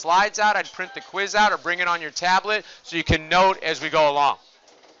print the slides out, I'd print the quiz out, or bring it on your tablet so you can note as we go along.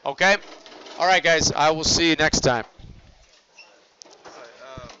 Okay? All right, guys, I will see you next time.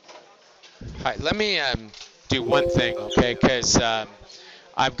 All right, let me do one thing, okay, because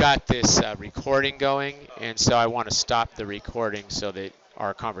I've got this recording going, and so I want to stop the recording so that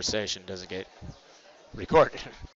our conversation doesn't get recorded.